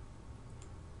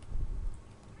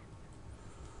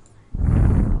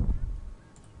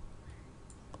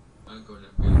I'm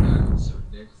gonna be there, so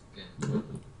next game.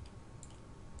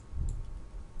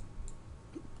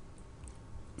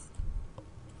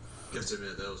 I have to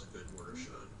admit, that was a good mortar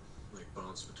shot. Like,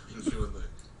 bounce between you and the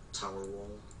tower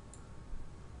wall.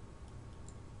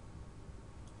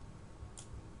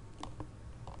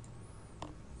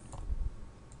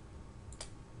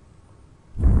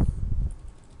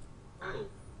 Oh,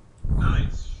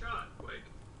 nice shot, Quake.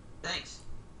 Thanks.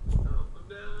 Oh, I'm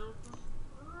down.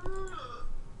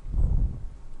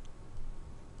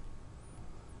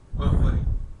 Oh, wait.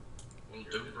 Well,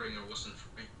 Doombringer wasn't for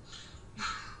me.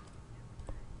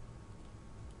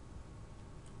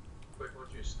 Quake, why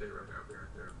don't you stay right out there,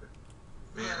 okay?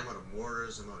 Man, I'm out of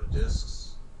mortars, I'm out of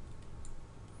discs.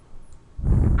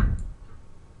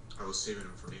 I was saving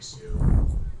them for ACO.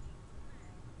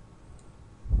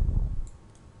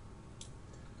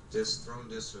 Thrown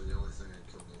discs are the only thing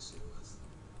I killed ACO with.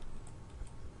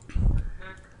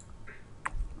 heck?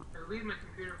 I leave my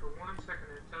computer for 1 second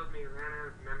and it tells me it ran out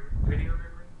of video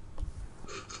memory.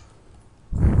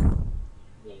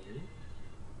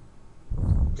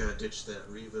 Gotta ditch that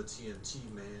Riva TNT,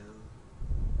 man.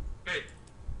 Hey,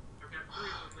 I've got 3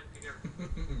 of them linked together.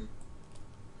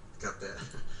 Got that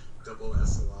double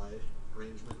SLI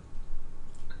arrangement.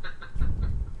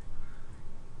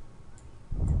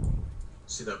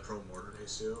 See that pro mortar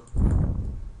ACO?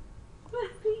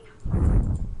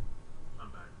 I'm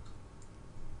back.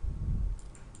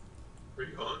 Were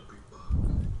you on?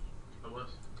 I was.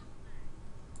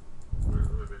 Where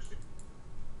missed you?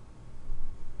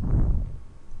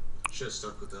 Should've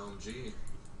stuck with the LMG. User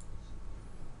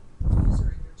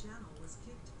in your channel was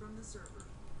kicked from the server.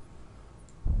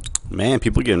 Man,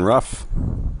 people getting rough.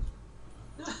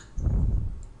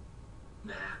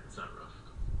 Nah, it's not rough.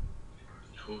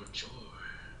 No joy.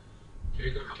 Here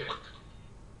you go, Kate.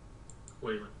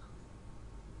 Waylon.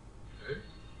 Hey?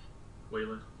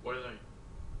 Waylon. What are they?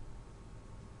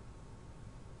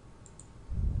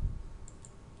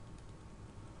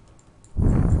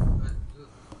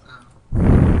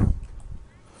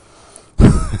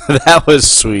 That was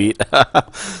sweet.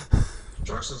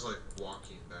 Jackson's like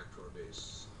walking back to our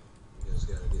base. You guys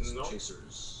gotta get some Nope.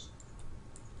 chasers.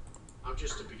 I'm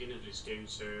just the beginner of this game,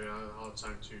 so I'll have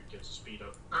time to get to speed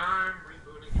up. I'm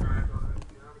rebooting Tribe on it.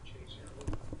 I'm a chaser.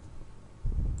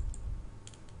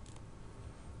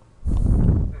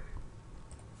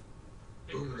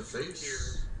 Boom in the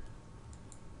face.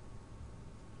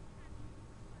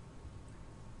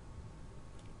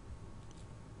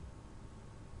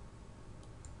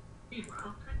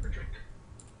 Meanwhile, time for drink.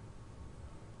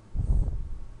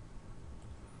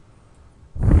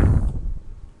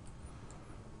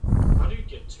 How do you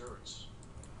get turrets?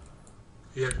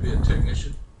 You have to be a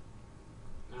technician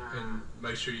and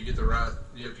make sure you get the right.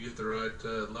 You have to get the right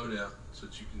loadout so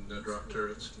that you can drop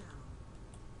turrets.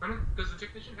 Does the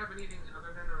technician have anything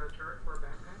other than a turret for a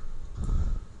backpack?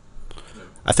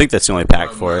 I think that's the only pack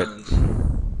for it.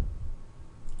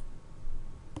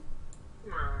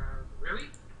 Really?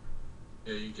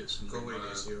 Yeah, you can get some. Go away,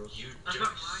 ACO. You I thought mine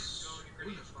just. go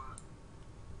in your spot.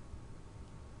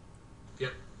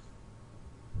 Yep.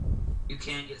 You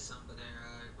can get some, but they're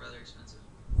rather expensive.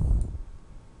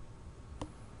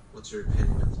 What's your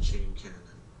opinion of the chain cannon?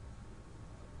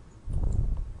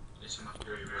 It's not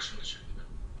very Russian machine.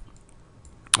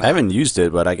 I haven't used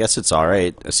it, but I guess it's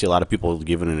alright. I see a lot of people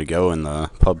giving it a go in the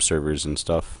pub servers and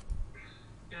stuff.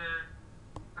 Yeah,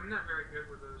 I'm not very good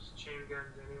with those chain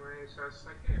guns anyway, so it's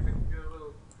like, hey, if I can do a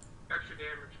little extra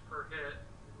damage per hit,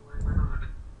 why not?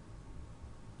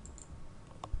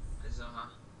 Izoha.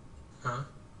 Huh?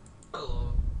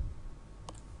 Hello.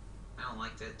 I don't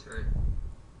like that turret.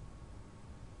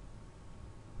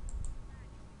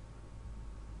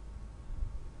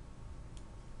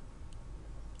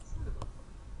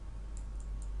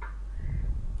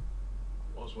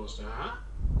 What was that?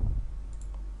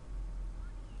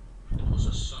 It was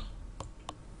a son.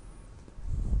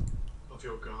 Of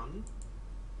your gun?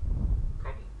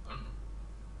 Problem. I don't know.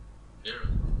 There,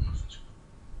 nothing's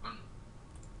I don't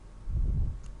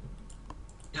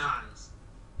know. Nice.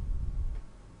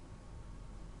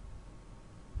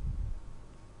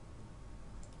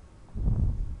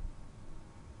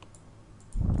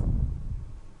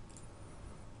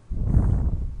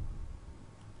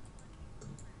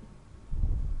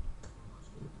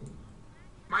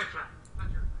 My flag,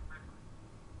 not your flag, my flag.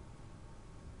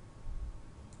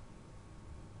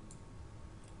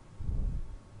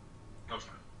 That was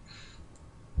fine.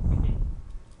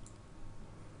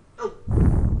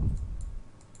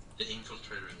 The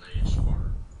infiltrator and the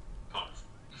are powerful.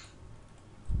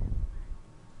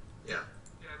 Yeah.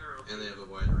 Yeah, they're okay. And they have a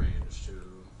wide range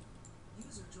too.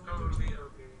 User joined Totally your channel.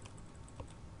 okay.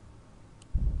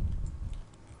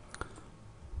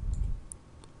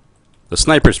 The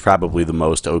sniper's probably the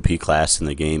most OP class in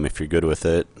the game if you're good with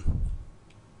it.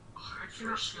 I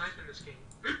cannot snipe in this game.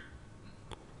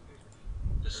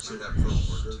 The See that snipers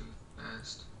pro order?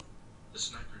 Fast. The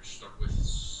snipers start with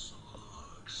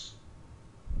sucks.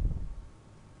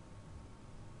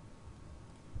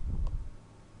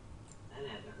 That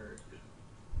had to hurt.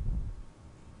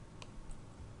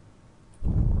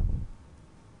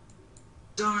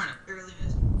 Darn, I barely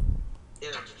missed. There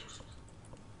we go.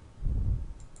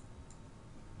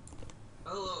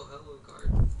 Hello,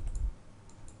 guard.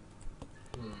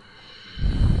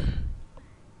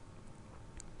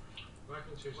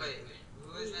 Wait,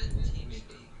 who is that TeamSpeak?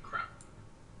 Crap.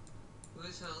 Who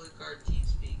is Hello Guard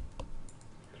TeamSpeak?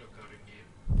 Hello, coding game.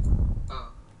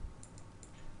 Oh.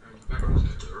 Back on the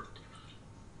Derp.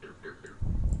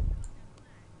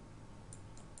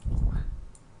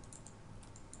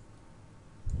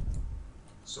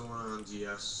 Someone on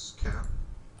DS cap.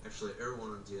 Actually,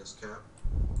 everyone on DS cap.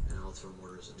 And I'll throw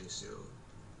mortars at ACO.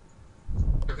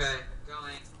 Okay,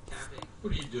 going, capping.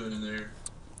 What are you doing in there?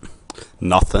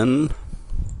 Nothing.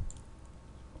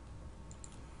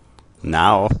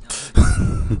 Now.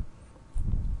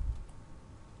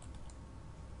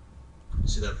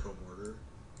 See that pro mortar?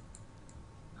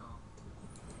 No.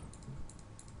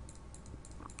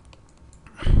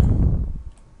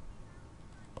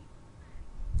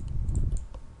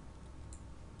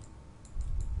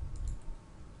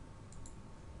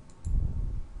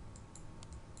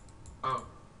 Oh.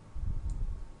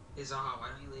 Hey Zaha, why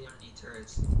don't you lay down any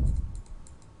turrets?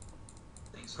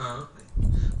 Thanks. Huh?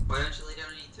 Why don't you lay down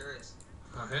any turrets?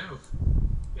 I have.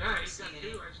 Yeah, he's See got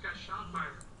any? two. I just got shot by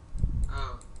him.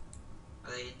 Oh.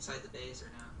 Are they inside the base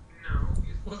or no? No,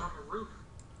 he's on the roof.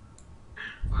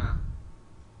 Wow.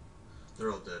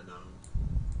 They're all dead now.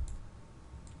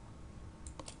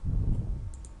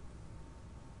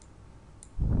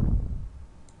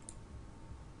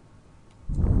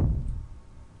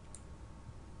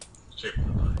 Check my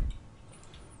body.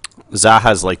 Za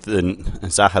has like the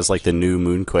new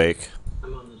Moonquake.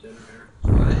 I'm on the generator.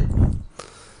 What?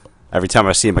 Every time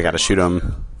I see him, I gotta shoot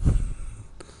him.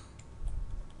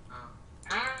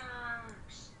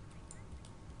 Axe!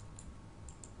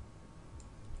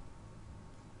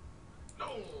 No!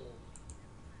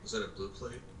 Was that a blue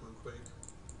plate? Moonquake?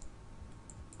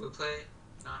 Blue play?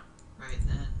 Not right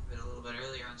then, but a little bit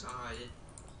earlier on Zaha I did.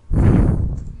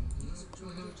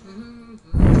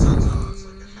 It's on Zaha, it's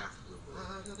like a half blue plate.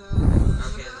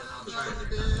 Okay, then I'll try for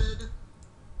another.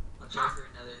 I'll try for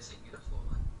another so you can get a full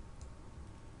one.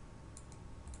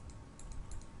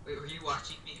 Wait, were you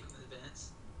watching me from the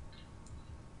vents?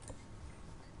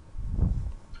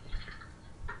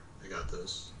 I got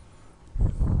this.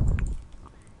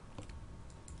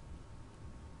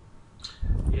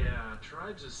 Yeah,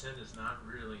 Tribes of Sin is not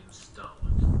really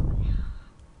installing for me.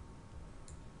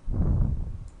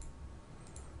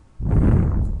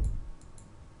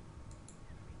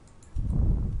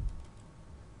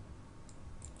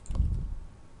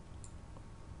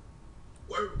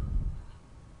 Whoa!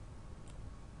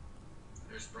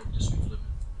 There's broke the speed limit.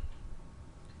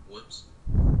 Whoops.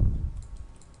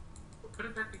 We'll put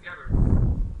it back together.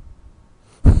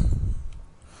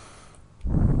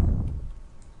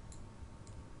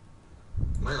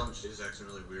 My launch is acting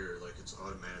really weird, like it's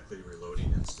automatically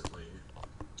reloading instantly.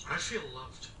 I feel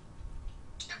loved.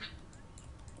 Damn it.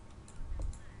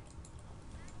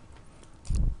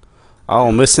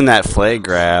 Oh, missing that flag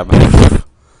grab. I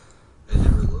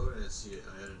didn't reload, I didn't see it,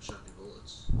 I hadn't shot any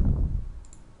bullets.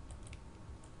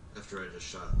 After I just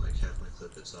shot like half my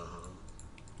clip at Zaha.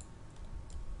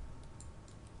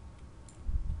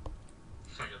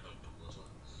 I got no bullets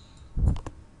left.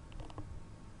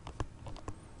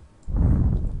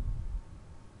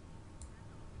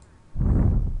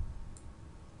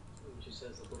 She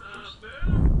says the book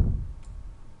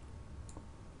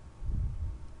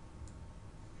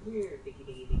Here, diggy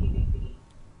diggy diggy diggy diggy.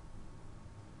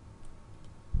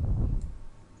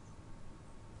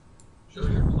 Show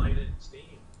you're playing it in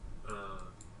Steam.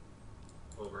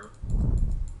 Over. I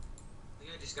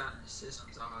think I just got an assist on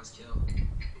Zaha's kill.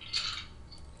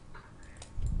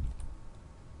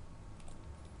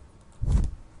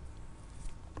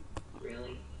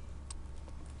 Really?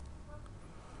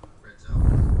 Red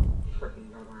zone. Freaking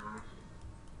dumbass.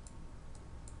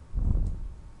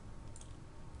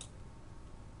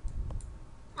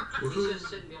 He's just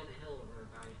sitting behind the hill over a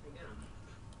guy. I get him.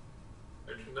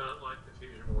 I do not like the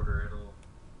fusion mortar at all.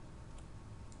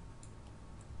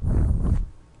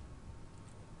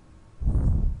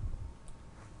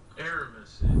 Error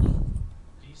message.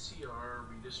 VCR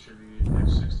redistribute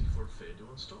x64 fade to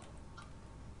install.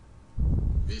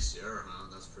 VCR, huh?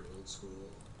 That's pretty old school.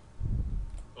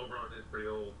 Oberon is pretty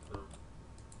old, so.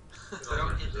 It So all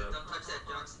don't, matches up. don't touch that,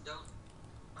 Johnson. Don't.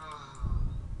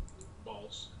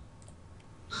 Balls.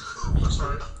 I'm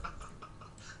sorry.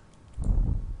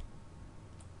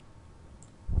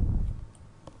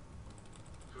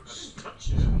 Who's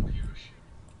touching the computer shit?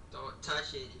 Don't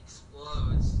touch it. It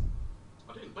explodes.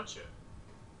 I didn't touch it.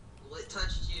 Well, it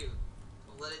touched you.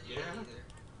 Don't let it do that Yeah. either.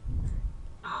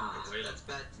 Ah, wait. That's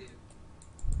bad too.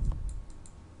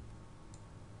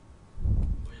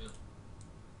 Wait.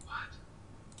 What?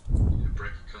 Did you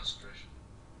break your concentration?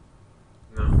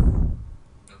 No.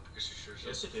 No, because you sure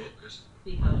Yes, it did. focused.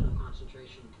 He has no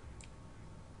concentration.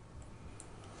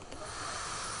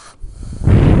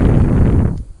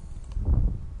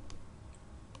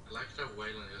 I like that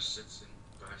Waylon just sits and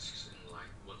basks in light,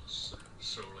 well,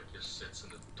 so like just sits in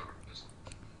the darkness.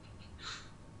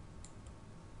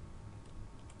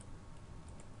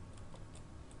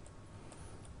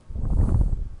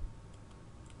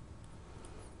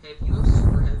 Hey, if you have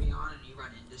super heavy on and you run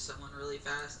into someone really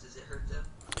fast, does it hurt them?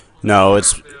 No,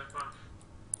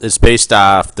 it's based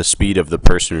off the speed of the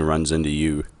person who runs into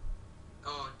you.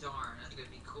 Oh darn, I think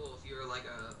it'd be cool if you were like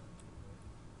a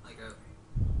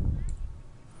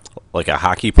Like a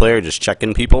hockey player just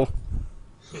checking people.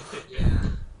 yeah.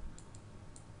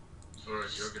 Or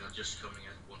you're gonna just coming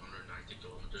at 190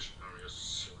 kilometers an hour,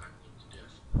 just slamming you to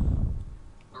death.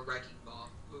 A wrecking ball.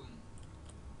 Boom.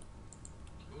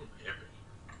 Ooh, heavy.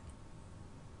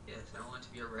 Yes, I want it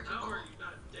to be a wrecking How ball. are you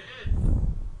not dead?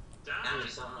 Die!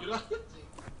 Son. You don't.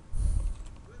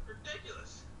 That's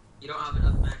ridiculous. You don't have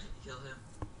enough magic to kill him.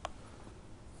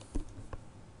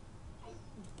 Oh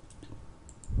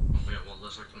man, well,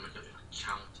 unless I can make it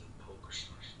count in poker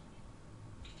stars.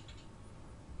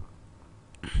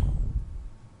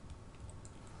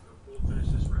 We'll finish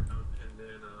this round and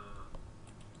then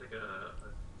take a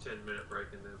 10-minute break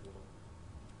and then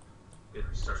we'll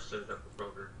start setting up the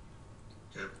program.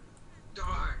 Okay.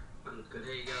 Darn. I'm good.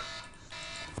 There you go.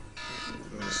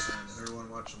 I'm gonna send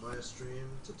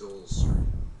Dole's stream?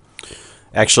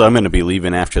 Actually, I'm going to be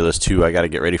leaving after this too. I got to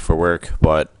get ready for work,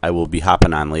 but I will be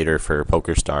hopping on later for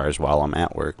Poker Stars while I'm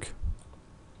at work.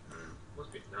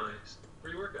 Must be nice.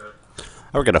 Where do you work at?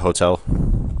 I work at a hotel. You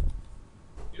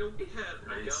know, we had a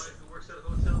guy who works at a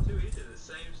hotel too. He did the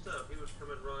same stuff. He would come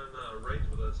and run raids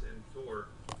with us in tour.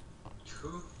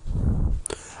 Who?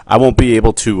 I won't be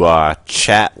able to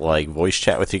chat, like voice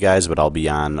chat with you guys, but I'll be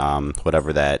on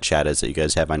whatever that chat is that you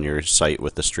guys have on your site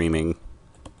with the streaming.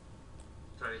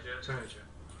 Tiny chat. Tiny chat.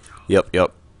 Yep.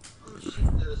 Oh shit,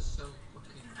 there's some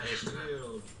fucking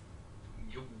shield.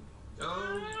 You.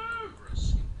 Oh.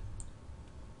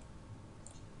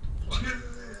 What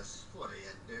is this? What are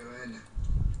you doing?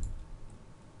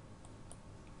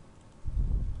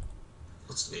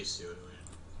 What's Nacio doing?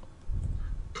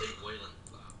 Hey, Waylon.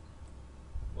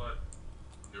 What?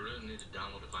 You really need to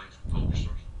download a Vine from Poker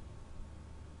Stars.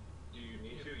 Do you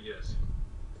need to? Yes.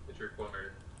 It's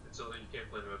required. It's something you can't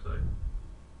play on the website.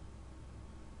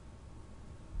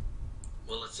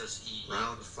 Well, it says E.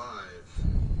 Round 5.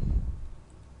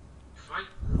 Fight.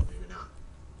 No, maybe not.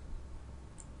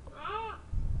 Ah!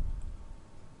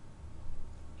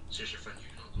 Seriously, friend, you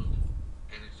don't look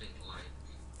anything like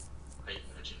I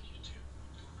imagined you to.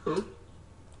 Who?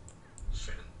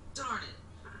 Fan. Darn it.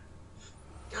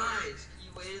 Guys,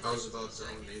 you waited I like was about 2 to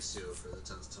own seconds. Nacio for the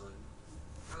 10th time.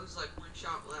 I was like one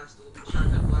shotgun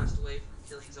blast away from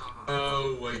killing Zaha.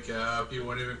 Oh, wake up. You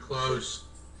weren't even close.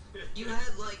 You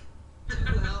had like 2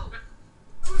 health.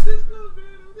 I was this close, man.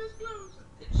 I was this close.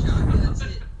 And shotguns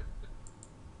it.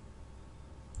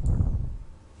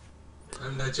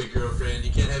 I'm not your girlfriend.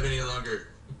 You can't have any longer.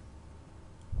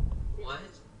 What?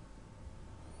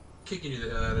 Kicking you the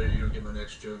hell out of here. You don't get my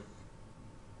next joke.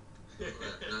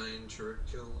 At 9 turret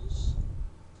kills.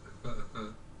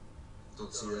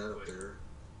 Don't see that up there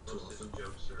too Most of his often.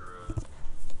 jokes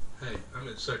are Hey, I'm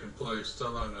in second place. That's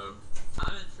all I know.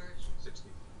 I'm in first. 60.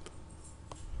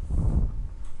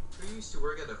 Who used to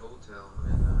work at a hotel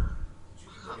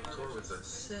and tour with us?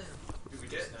 So, We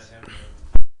get not having a